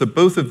ways. So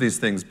both of these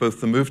things, both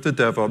the move to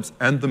DevOps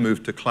and the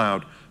move to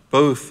cloud,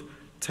 both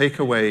take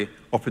away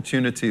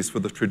opportunities for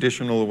the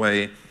traditional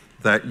way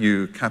that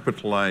you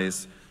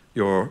capitalize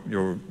your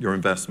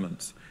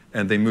investments,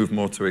 and they move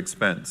more to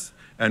expense.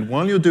 And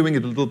while you're doing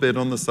it a little bit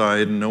on the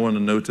side and no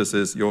one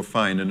notices, you're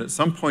fine. And at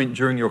some point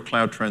during your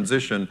cloud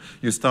transition,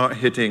 you start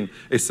hitting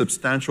a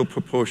substantial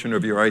proportion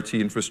of your IT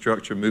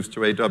infrastructure moves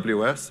to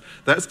AWS.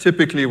 That's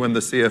typically when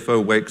the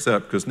CFO wakes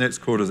up because next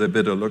quarter's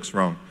EBITDA looks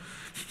wrong,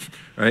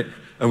 right?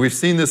 And we've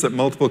seen this at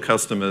multiple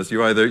customers.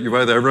 You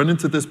either run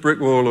into this brick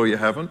wall or you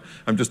haven't.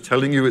 I'm just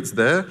telling you it's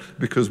there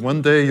because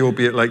one day you'll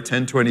be at like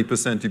 10,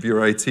 20% of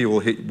your IT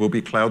will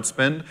be cloud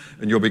spend,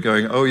 and you'll be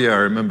going, oh yeah, I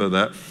remember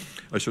that.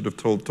 I should have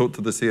talked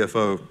to the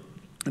CFO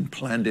and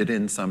planned it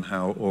in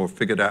somehow or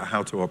figured out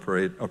how to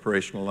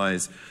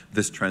operationalize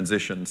this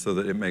transition so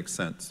that it makes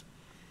sense.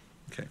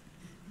 Okay.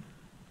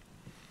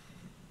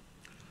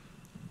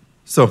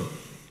 So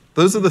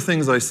those are the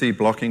things I see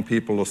blocking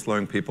people or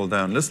slowing people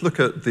down. Let's look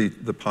at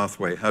the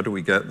pathway. How do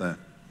we get there?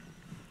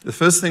 The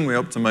first thing we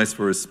optimize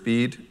for is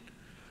speed,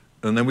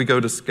 and then we go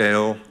to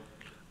scale,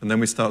 and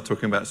then we start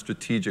talking about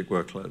strategic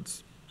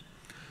workloads.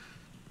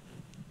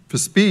 For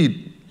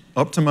speed,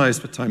 optimize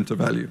for time to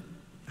value.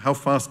 How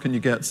fast can you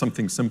get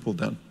something simple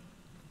done?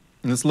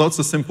 And there's lots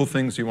of simple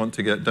things you want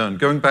to get done.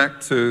 Going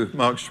back to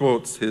Mark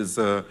Schwartz, his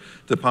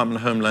Department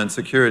of Homeland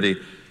Security,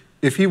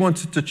 if he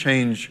wanted to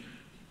change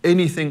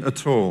anything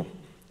at all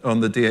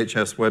on the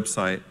DHS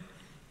website,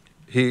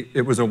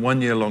 it was a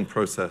 1-year-long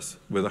process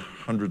with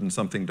 100 and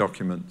something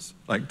documents,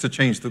 like to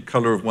change the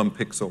color of one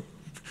pixel,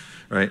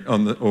 right,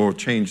 or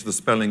change the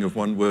spelling of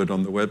one word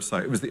on the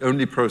website. It was the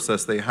only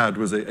process they had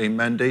was a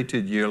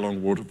mandated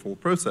year-long waterfall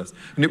process.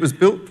 And it was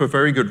built for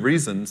very good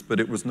reasons, but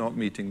it was not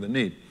meeting the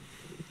need.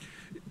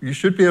 You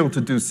should be able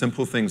to do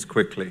simple things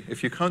quickly.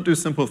 If you can't do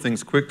simple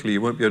things quickly,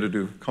 you won't be able to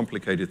do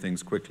complicated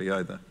things quickly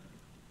either.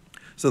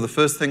 So the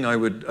first thing I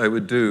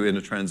would do in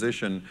a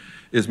transition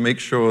is make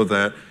sure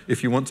that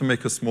if you want to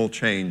make a small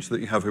change,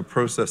 that you have a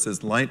process is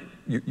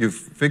you've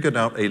figured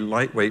out a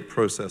lightweight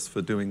process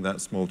for doing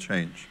that small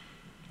change.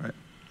 Right?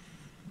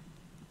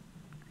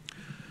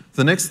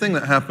 The next thing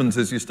that happens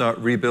is you start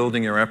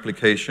rebuilding your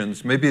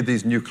applications, maybe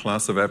these new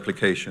class of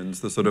applications,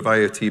 the sort of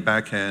IoT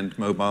backend,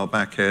 mobile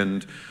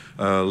backend,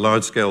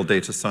 large-scale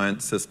data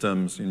science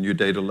systems, new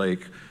data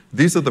lake.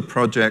 These are the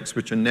projects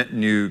which are net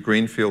new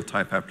greenfield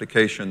type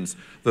applications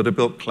that are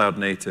built cloud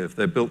native.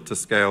 They're built to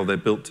scale. They're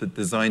built to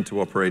designed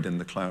to operate in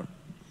the cloud.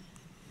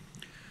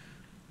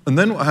 And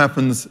then what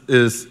happens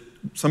is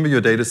some of your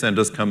data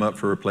centers come up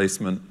for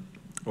replacement,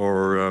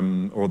 or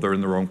they're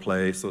in the wrong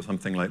place or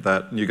something like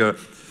that. And you go,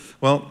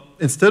 well,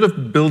 instead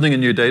of building a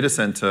new data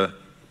center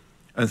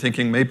and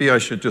thinking maybe I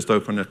should just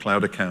open a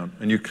cloud account,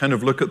 and you kind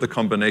of look at the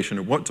combination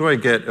of what do I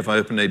get if I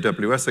open an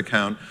AWS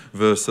account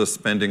versus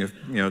spending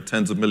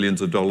tens of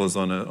millions of dollars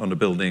on a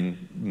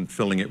building and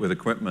filling it with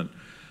equipment,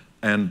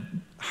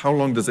 and how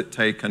long does it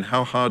take, and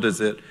how hard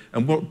is it,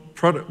 and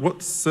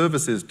what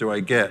services do I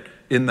get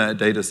in that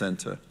data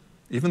center?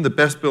 Even the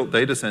best built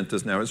data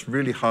centers now, it's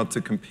really hard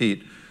to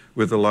compete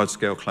with the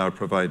large-scale cloud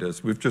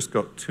providers. We've just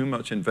got too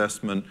much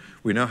investment.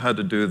 We know how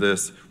to do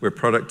this. We're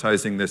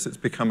productizing this. It's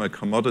become a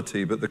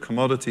commodity, but the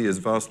commodity is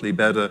vastly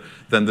better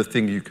than the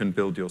thing you can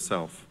build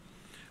yourself.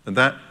 And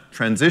that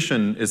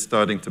transition is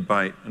starting to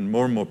bite, and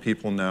more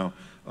people now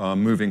are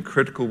moving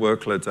critical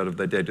workloads out of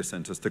their data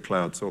centers to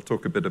cloud. So I'll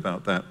talk a bit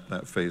about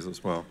that phase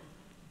as well.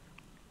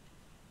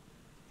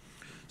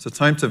 So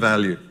time to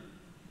value.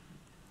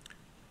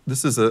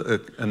 This is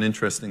an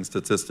interesting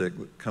statistic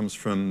that comes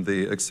from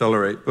the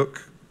Accelerate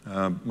book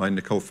by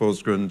Nicole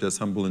Forsgren, Jez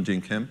Humble, and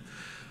Gene Kim.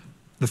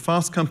 The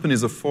fast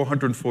companies are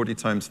 440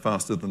 times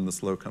faster than the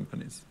slow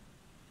companies.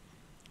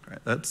 Right,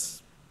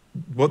 that's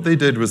what they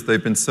did was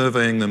they've been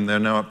surveying them. They're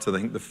now up to, I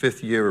think, the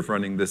 5th year of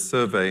running this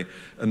survey,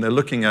 and they're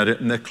looking at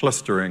it, and they're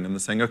clustering, and they're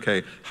saying,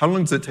 okay, how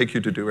long does it take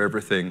you to do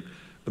everything?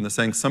 And they're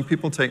saying some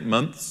people take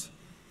months,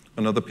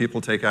 and other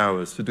people take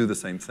hours to do the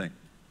same thing.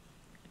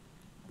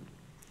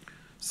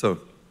 So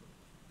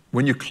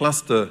when you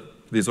cluster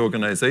these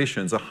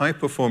organizations, a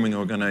high-performing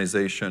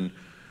organization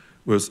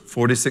was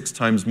 46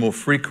 times more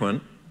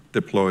frequent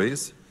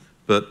deploys,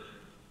 but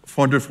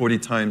 440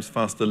 times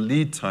faster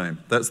lead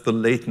time. That's the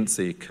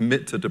latency,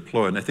 commit to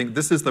deploy. And I think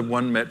this is the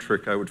one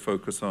metric I would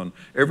focus on.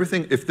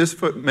 Everything, if this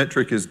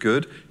metric is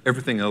good,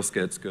 everything else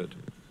gets good.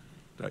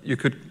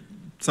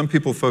 Some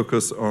people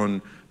focus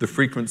on the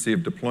frequency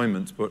of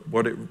deployments, but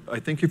I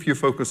think if you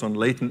focus on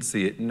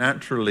latency, it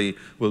naturally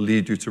will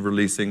lead you to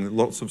releasing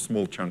lots of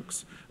small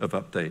chunks of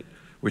update,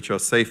 which are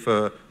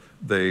safer,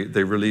 they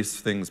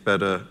release things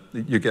better,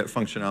 you get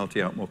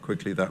functionality out more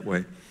quickly that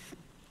way.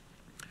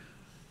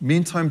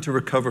 Mean time to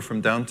recover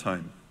from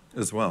downtime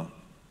as well.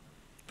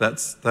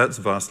 That's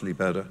vastly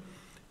better.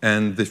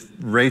 And the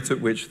rate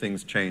at which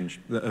things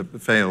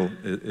fail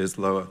is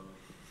lower.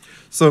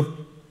 So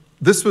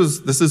this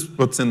is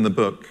what's in the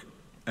book.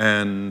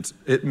 And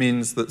it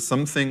means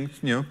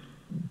that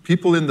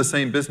people in the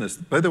same business,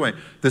 by the way,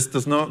 this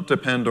does not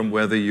depend on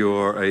whether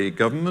you're a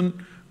government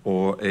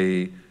or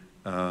a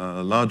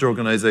large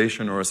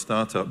organization or a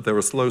startup. There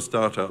are slow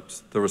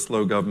startups, there are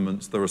slow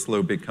governments, there are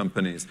slow big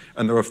companies,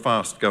 and there are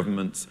fast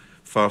governments,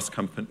 fast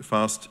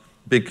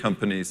big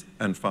companies,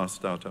 and fast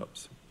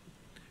startups.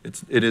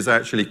 It is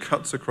actually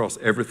cuts across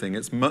everything.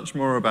 It's much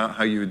more about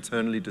how you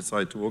internally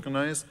decide to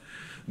organize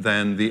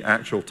than the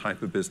actual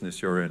type of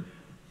business you're in.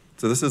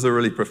 So this is a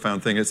really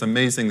profound thing. It's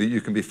amazing that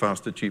you can be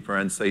faster, cheaper,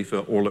 and safer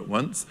all at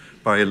once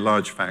by a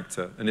large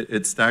factor. And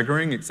it's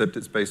staggering, except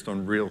it's based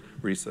on real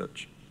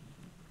research.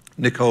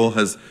 Nicole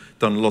has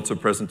done lots of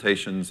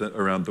presentations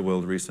around the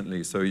world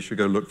recently, so you should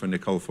go look for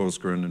Nicole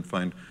Forsgren and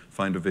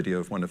find a video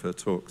of one of her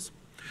talks.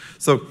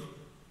 So,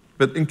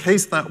 but in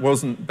case that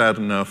wasn't bad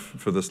enough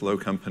for the slow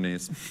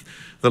companies,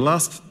 the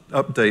last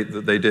update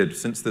that they did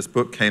since this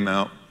book came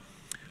out,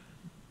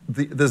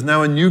 there's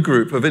now a new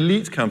group of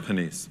elite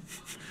companies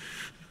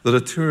that are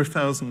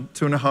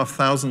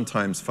 2,500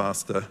 times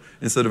faster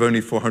instead of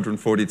only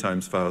 440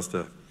 times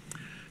faster.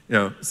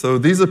 So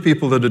these are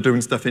people that are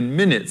doing stuff in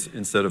minutes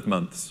instead of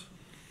months,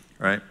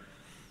 right?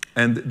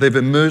 And they've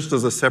emerged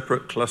as a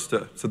separate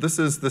cluster. So this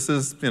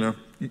is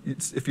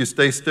if you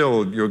stay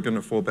still, you're going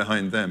to fall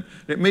behind them.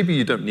 Maybe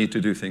you don't need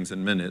to do things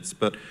in minutes,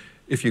 but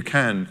if you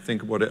can,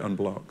 think of what it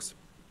unblocks.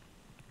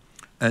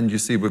 And you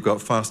see we've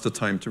got faster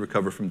time to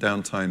recover from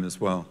downtime as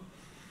well.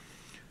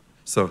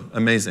 So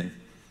amazing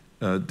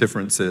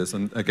differences.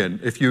 And again,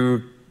 if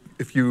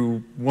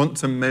you want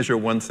to measure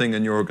one thing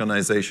in your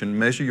organization,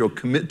 measure your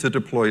commit to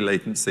deploy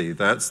latency.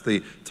 That's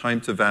the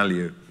time to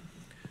value.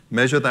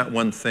 Measure that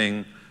one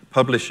thing,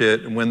 publish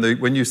it, and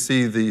when you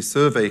see the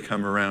survey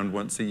come around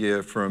once a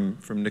year from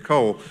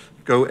Nicole,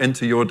 go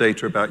enter your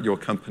data about your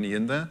company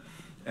in there,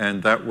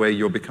 and that way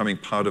you're becoming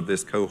part of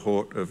this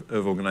cohort of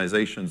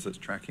organizations that's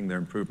tracking their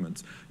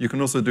improvements. You can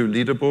also do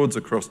leaderboards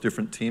across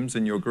different teams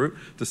in your group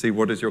to see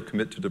what is your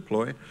commit to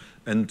deploy,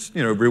 and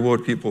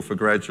reward people for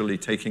gradually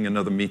taking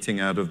another meeting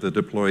out of the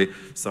deploy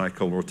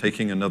cycle or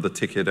taking another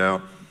ticket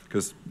out,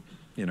 because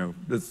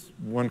there's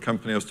one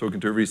company I was talking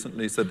to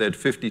recently said they had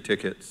 50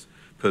 tickets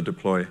per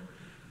deploy,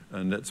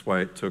 and that's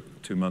why it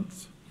took 2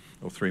 months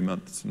or 3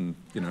 months. And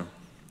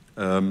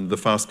the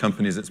fast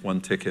companies, it's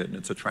one ticket, and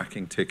it's a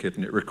tracking ticket,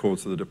 and it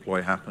records that the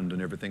deploy happened and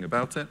everything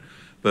about it.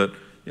 But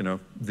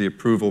the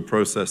approval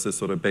process is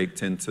sort of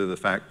baked into the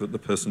fact that the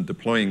person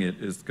deploying it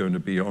is going to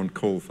be on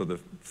call for the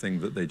thing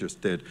that they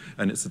just did,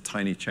 and it's a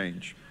tiny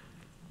change.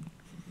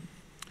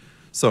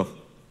 So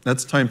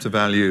that's time to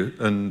value,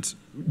 and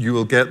you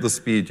will get the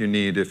speed you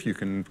need if you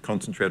can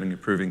concentrate on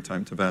improving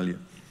time to value.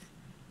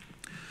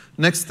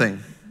 Next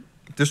thing,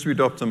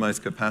 distribute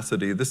optimized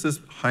capacity. This is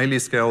highly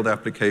scaled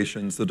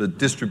applications that are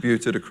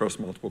distributed across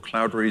multiple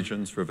cloud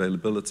regions for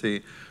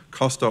availability,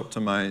 cost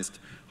optimized,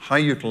 high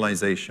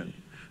utilization.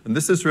 And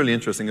this is really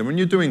interesting. And when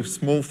you're doing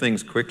small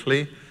things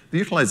quickly, the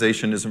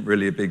utilization isn't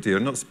really a big deal.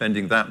 You're not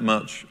spending that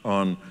much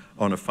on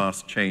a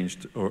fast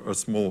change or a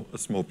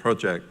small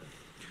project.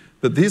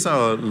 But these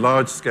are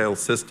large-scale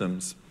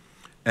systems,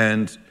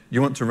 and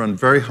you want to run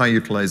very high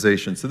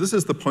utilization. So this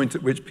is the point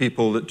at which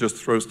people that just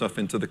throw stuff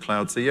into the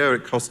cloud say, yeah,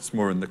 it costs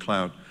more in the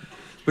cloud.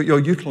 But your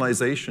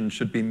utilization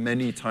should be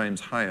many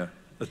times higher.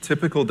 A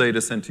typical data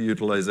center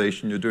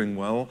utilization, you're doing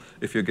well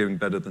if you're getting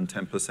better than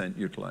 10%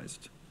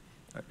 utilized.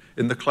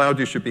 In the cloud,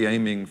 you should be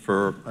aiming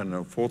for,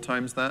 4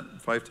 times that,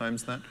 5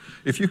 times that.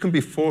 If you can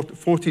be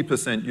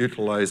 40%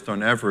 utilized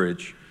on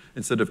average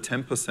instead of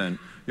 10%,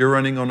 you're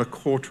running on a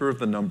quarter of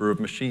the number of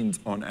machines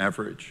on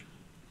average.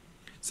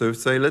 So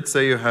let's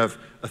say you have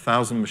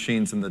 1,000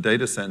 machines in the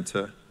data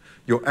center.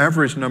 Your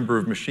average number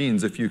of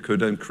machines, if you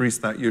could increase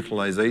that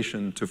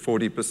utilization to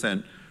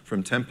 40%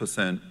 from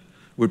 10%,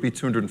 would be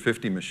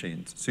 250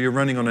 machines. So you're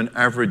running on an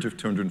average of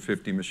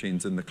 250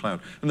 machines in the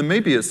cloud. And then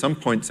maybe at some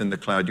points in the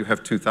cloud, you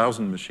have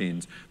 2,000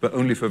 machines, but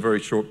only for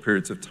very short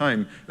periods of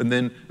time. And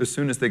then as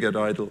soon as they get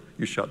idle,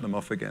 you shut them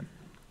off again.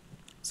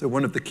 So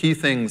one of the key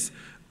things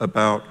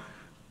about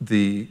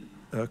the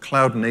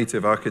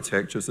cloud-native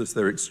architectures is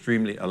they're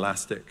extremely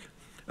elastic.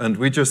 And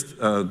we just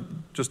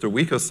a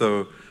week or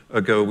so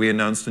ago, we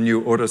announced a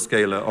new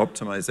autoscaler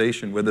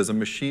optimization where there's a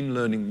machine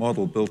learning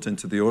model built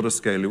into the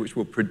autoscaler which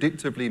will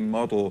predictively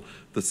model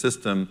the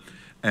system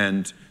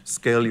and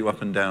scale you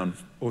up and down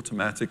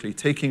automatically,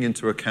 taking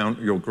into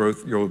account your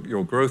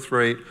growth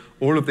rate,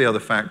 all of the other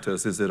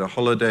factors. Is it a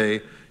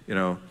holiday?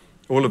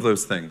 All of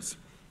those things.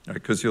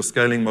 Because your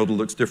scaling model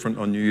looks different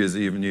on New Year's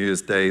Eve and New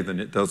Year's Day than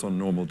it does on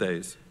normal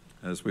days,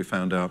 as we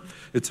found out.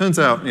 It turns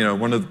out,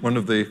 one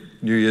of the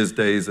New Year's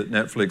days at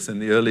Netflix in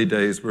the early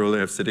days, we're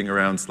all sitting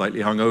around slightly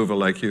hungover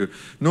like you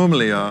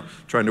normally are,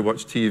 trying to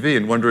watch TV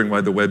and wondering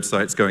why the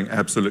website's going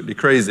absolutely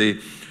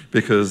crazy,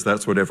 because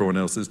that's what everyone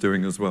else is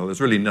doing as well.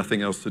 There's really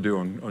nothing else to do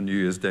on New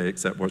Year's Day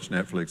except watch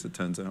Netflix, it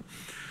turns out.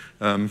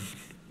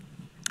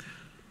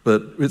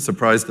 But it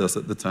surprised us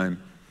at the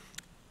time.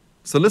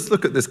 So let's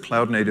look at this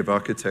cloud-native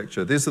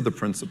architecture. These are the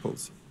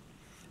principles.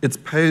 It's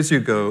pay as you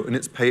go, and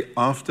it's pay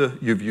after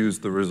you've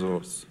used the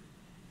resource.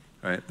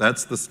 Right?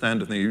 That's the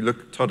standard thing. You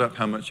tot up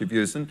how much you've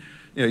used, and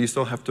you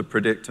still have to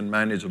predict and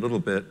manage a little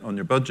bit on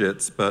your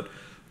budgets, but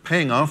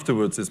paying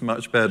afterwards is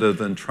much better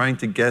than trying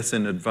to guess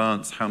in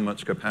advance how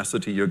much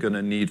capacity you're going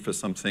to need for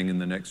something in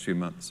the next few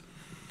months.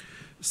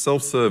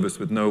 Self-service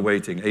with no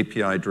waiting,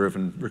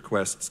 API-driven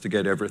requests to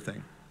get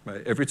everything.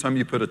 Right? Every time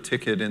you put a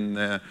ticket in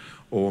there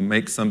or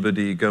make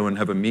somebody go and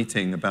have a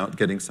meeting about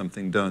getting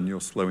something done, you're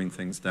slowing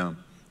things down.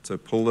 So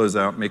pull those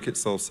out, make it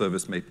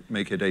self-service,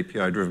 make it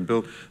API-driven.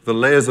 Build the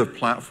layers of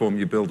platform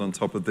you build on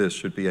top of this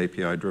should be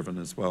API-driven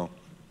as well.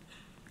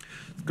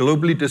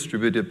 Globally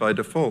distributed by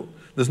default.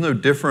 There's no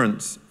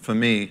difference for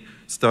me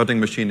starting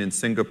machine in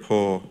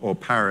Singapore or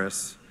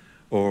Paris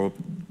or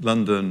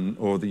London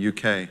or the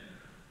UK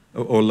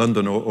or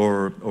London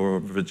or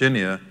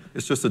Virginia.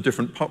 It's just a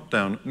different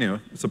pop-down,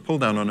 it's a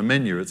pull-down on a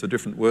menu. It's a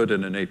different word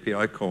in an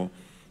API call,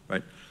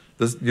 right?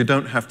 You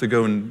don't have to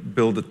go and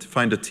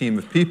find a team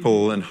of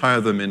people and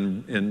hire them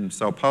in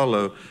Sao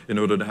Paulo in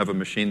order to have a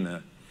machine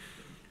there.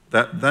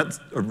 That's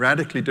a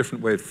radically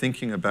different way of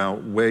thinking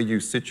about where you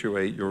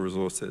situate your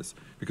resources,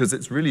 because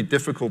it's really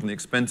difficult and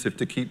expensive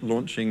to keep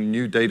launching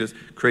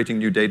creating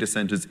new data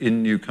centers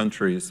in new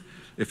countries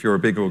if you're a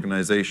big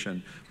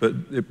organization.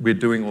 But we're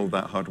doing all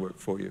that hard work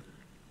for you.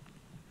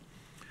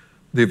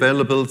 The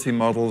availability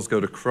models go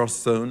to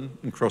cross-zone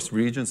and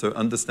cross-region, so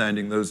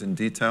understanding those in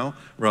detail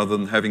rather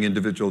than having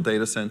individual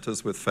data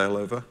centers with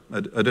failover.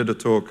 I did a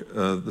talk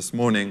this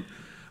morning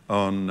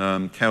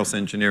on chaos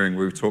engineering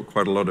where we talked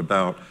quite a lot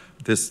about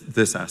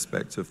this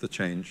aspect of the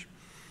change.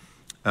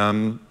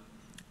 And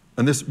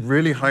And this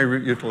really high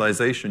root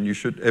utilization, you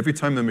should, every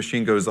time the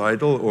machine goes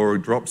idle or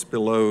drops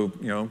below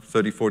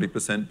 30,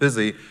 40%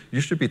 busy, you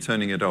should be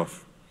turning it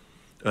off.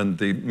 And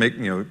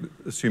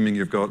assuming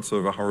you've got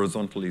sort of a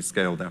horizontally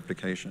scaled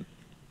application.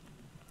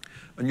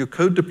 And your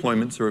code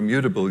deployments are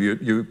immutable.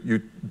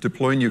 You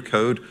deploy new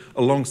code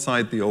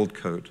alongside the old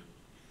code.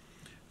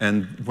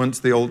 And once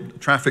the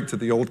old traffic to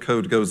the old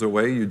code goes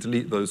away, you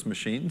delete those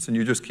machines, and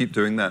you just keep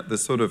doing that.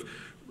 This sort of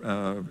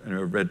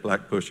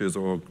red-black pushes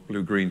or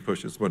blue-green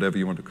pushes, whatever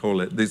you want to call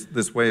it.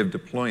 This way of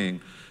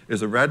deploying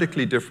is a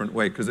radically different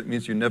way because it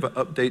means you never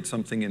update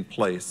something in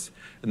place.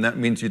 And that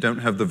means you don't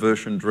have the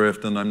version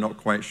drift, and I'm not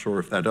quite sure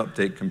if that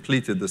update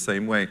completed the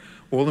same way.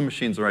 All the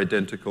machines are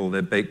identical.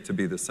 They're baked to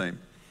be the same.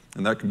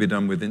 And that can be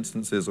done with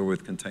instances or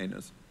with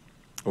containers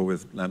or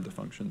with Lambda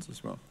functions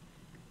as well.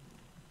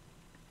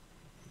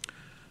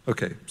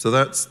 OK, so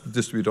that's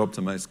distributed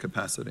optimized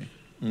capacity.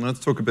 And let's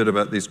talk a bit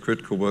about these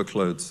critical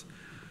workloads.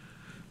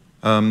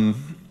 You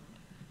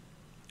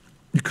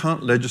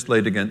can't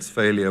legislate against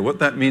failure. What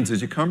that means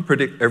is you can't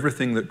predict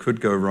everything that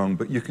could go wrong,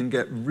 but you can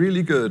get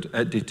really good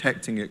at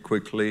detecting it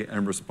quickly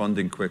and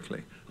responding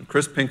quickly. And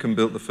Chris Pinkham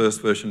built the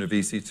first version of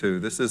EC2.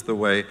 This is the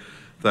way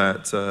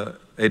that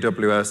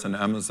AWS and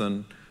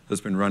Amazon has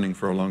been running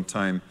for a long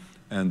time,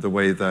 and the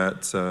way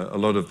that a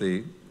lot of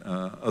the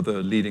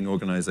other leading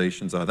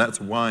organizations are. That's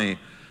why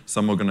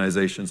some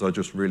organizations are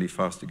just really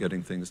fast at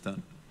getting things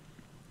done.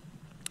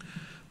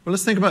 Well,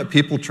 let's think about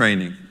people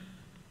training.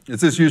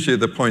 This is usually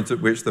the point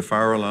at which the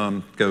fire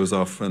alarm goes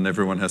off and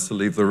everyone has to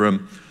leave the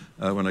room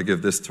when I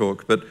give this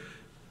talk. But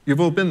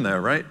you've all been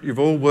there, right? You've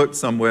all worked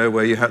somewhere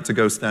where you had to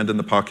go stand in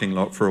the parking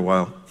lot for a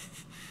while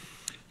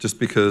just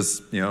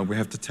because we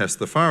have to test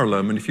the fire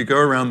alarm. And if you go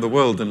around the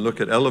world and look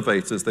at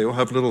elevators, they all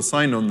have a little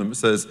sign on them that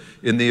says,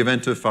 in the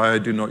event of fire,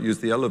 do not use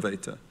the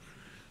elevator.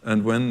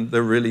 And when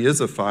there really is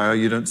a fire,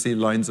 you don't see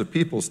lines of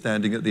people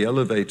standing at the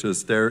elevators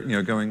staring,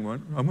 going, well,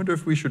 I wonder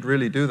if we should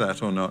really do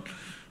that or not,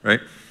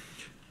 right?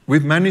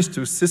 We've managed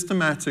to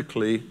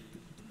systematically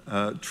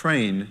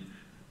train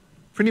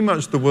pretty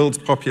much the world's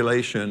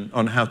population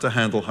on how to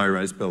handle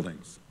high-rise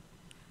buildings,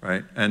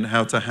 right? And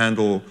how to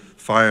handle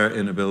fire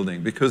in a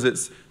building. Because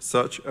it's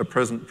such a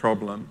present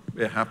problem,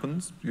 it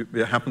happens.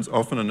 It happens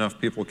often enough,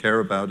 people care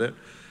about it.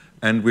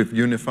 And we've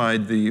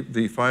unified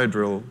the fire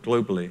drill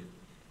globally.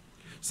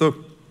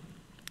 So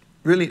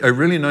really, a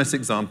really nice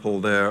example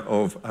there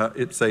of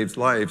it saves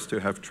lives to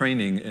have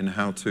training in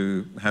how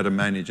to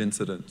manage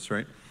incidents,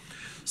 right?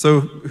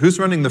 So who's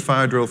running the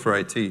fire drill for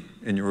IT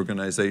in your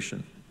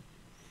organization?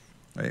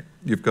 Right?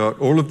 You've got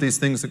all of these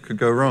things that could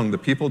go wrong. The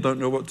people don't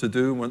know what to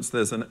do once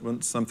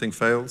something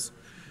fails.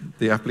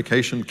 The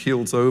application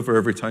keels over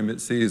every time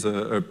it sees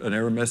an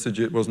error message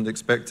it wasn't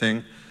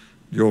expecting.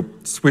 You're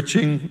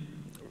switching,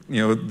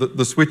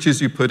 the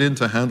switches you put in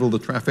to handle the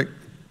traffic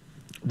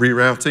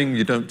rerouting,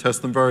 you don't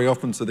test them very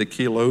often, so they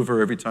keel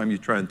over every time you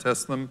try and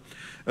test them.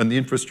 And the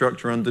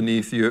infrastructure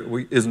underneath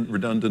you isn't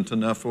redundant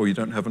enough, or you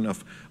don't have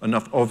enough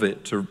of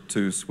it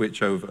to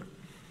switch over.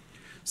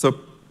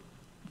 So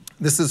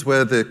this is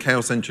where the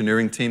chaos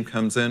engineering team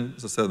comes in.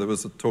 As I said, there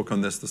was a talk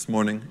on this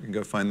morning. You can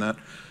go find that.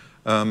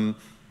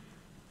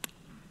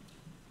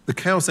 The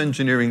chaos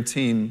engineering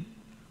team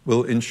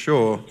will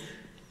ensure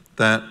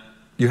that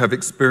you have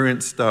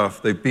experienced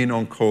staff. They've been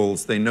on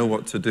calls. They know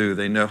what to do.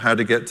 They know how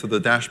to get to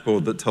the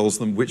dashboard that tells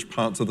them which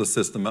parts of the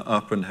system are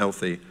up and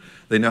healthy.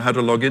 They know how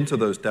to log into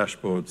those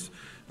dashboards.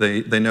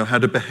 They know how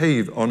to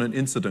behave on an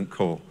incident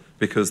call,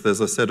 because there's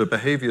a set of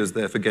behaviors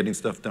there for getting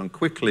stuff done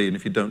quickly. And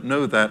if you don't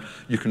know that,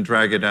 you can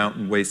drag it out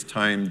and waste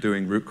time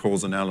doing root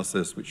cause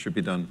analysis, which should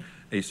be done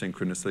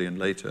asynchronously and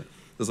later.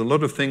 There's a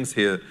lot of things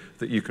here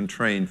that you can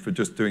train for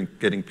just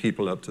getting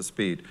people up to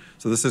speed.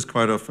 So this is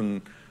quite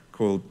often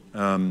called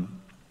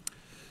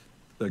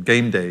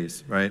game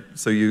days, right?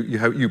 So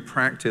you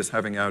practice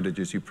having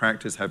outages. You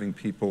practice having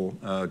people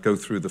go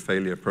through the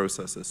failure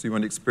processes. So you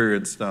want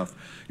experienced stuff.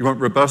 You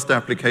want robust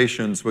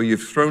applications where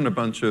you've thrown a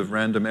bunch of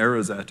random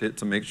errors at it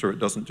to make sure it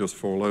doesn't just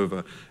fall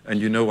over. And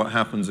you know what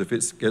happens if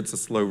it gets a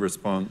slow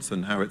response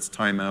and how its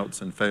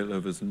timeouts and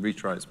failovers and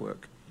retries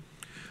work.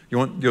 You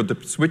want your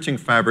switching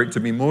fabric to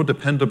be more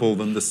dependable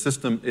than the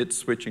system it's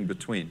switching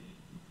between.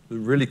 A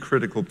really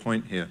critical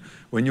point here.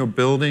 When you're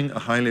building a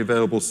highly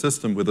available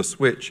system with a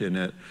switch in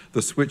it,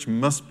 the switch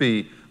must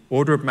be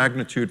order of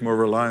magnitude more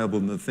reliable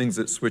than the things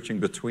it's switching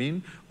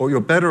between, or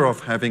you're better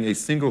off having a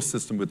single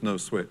system with no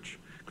switch,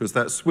 because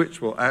that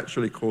switch will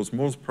actually cause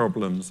more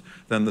problems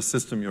than the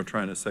system you're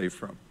trying to save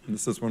from. And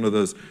this is one of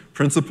those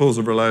principles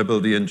of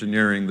reliability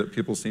engineering that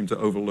people seem to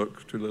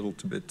overlook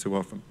too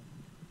often.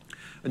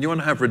 And you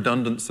want to have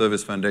redundant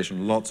service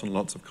foundation, lots and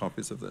lots of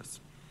copies of this.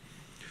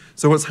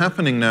 So what's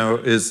happening now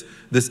is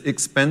this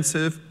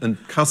expensive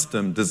and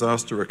custom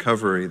disaster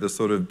recovery, the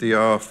sort of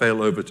DR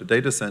failover to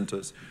data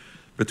centers,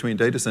 between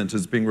data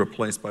centers being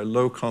replaced by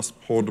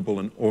low-cost, portable,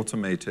 and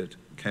automated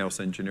chaos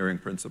engineering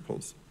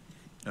principles.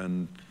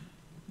 And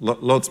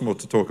lots more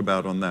to talk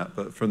about on that.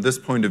 But from this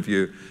point of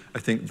view, I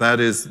think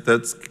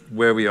that's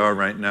where we are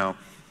right now.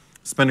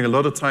 spending a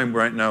lot of time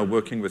right now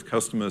working with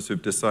customers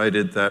who've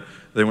decided that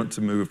they want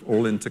to move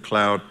all into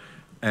cloud,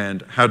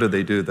 and how do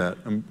they do that?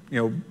 And,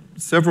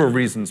 several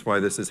reasons why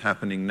this is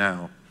happening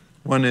now.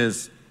 One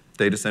is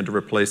data center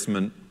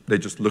replacement. They're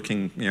just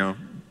looking,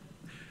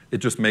 it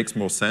just makes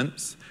more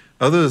sense.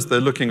 Others, they're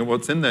looking at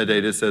what's in their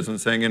data sets and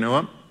saying, you know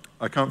what?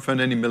 I can't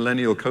find any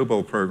millennial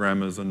COBOL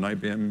programmers and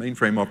IBM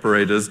mainframe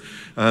operators.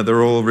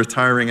 They're all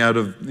retiring out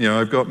of,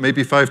 I've got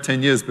maybe 5,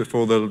 10 years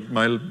before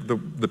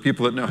the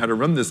people that know how to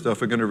run this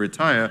stuff are going to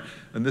retire,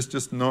 and there's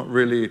just not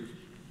really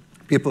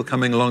people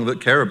coming along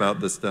that care about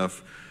this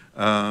stuff.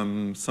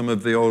 Some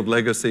of the old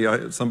legacy,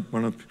 some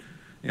of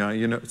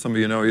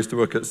you know I used to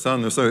work at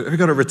Sun, so we've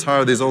got to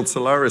retire these old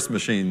Solaris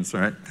machines,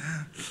 right?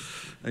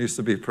 I used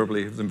to be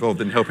probably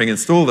involved in helping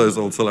install those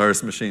old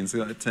Solaris machines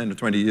like 10 or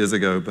 20 years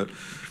ago, but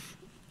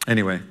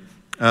anyway,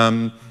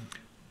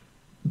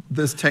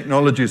 this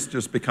technology is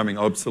just becoming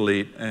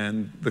obsolete,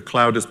 and the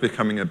cloud is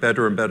becoming a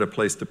better and better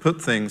place to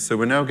put things. So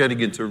we're now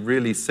getting into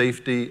really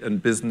safety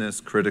and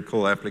business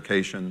critical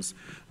applications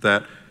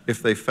that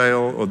if they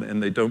fail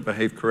and they don't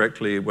behave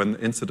correctly when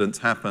incidents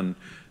happen,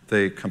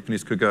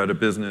 companies could go out of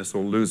business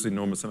or lose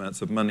enormous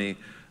amounts of money.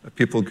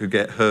 People could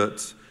get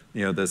hurt.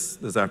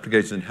 There's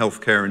applications in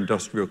healthcare,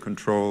 industrial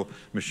control,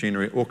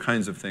 machinery, all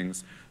kinds of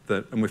things.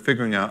 And we're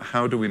figuring out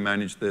how do we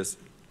manage this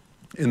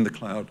in the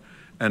cloud,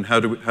 and how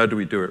do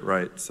we do it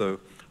right? So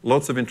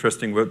lots of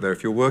interesting work there.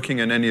 If you're working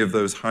in any of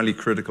those highly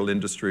critical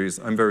industries,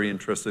 I'm very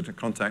interested.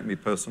 Contact me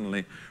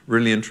personally.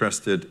 Really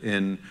interested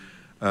in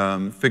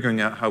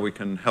figuring out how we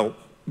can help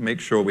make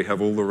sure we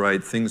have all the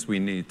right things we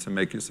need to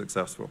make you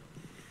successful.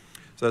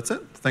 So that's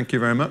it. Thank you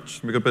very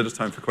much. We've got a bit of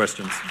time for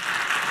questions.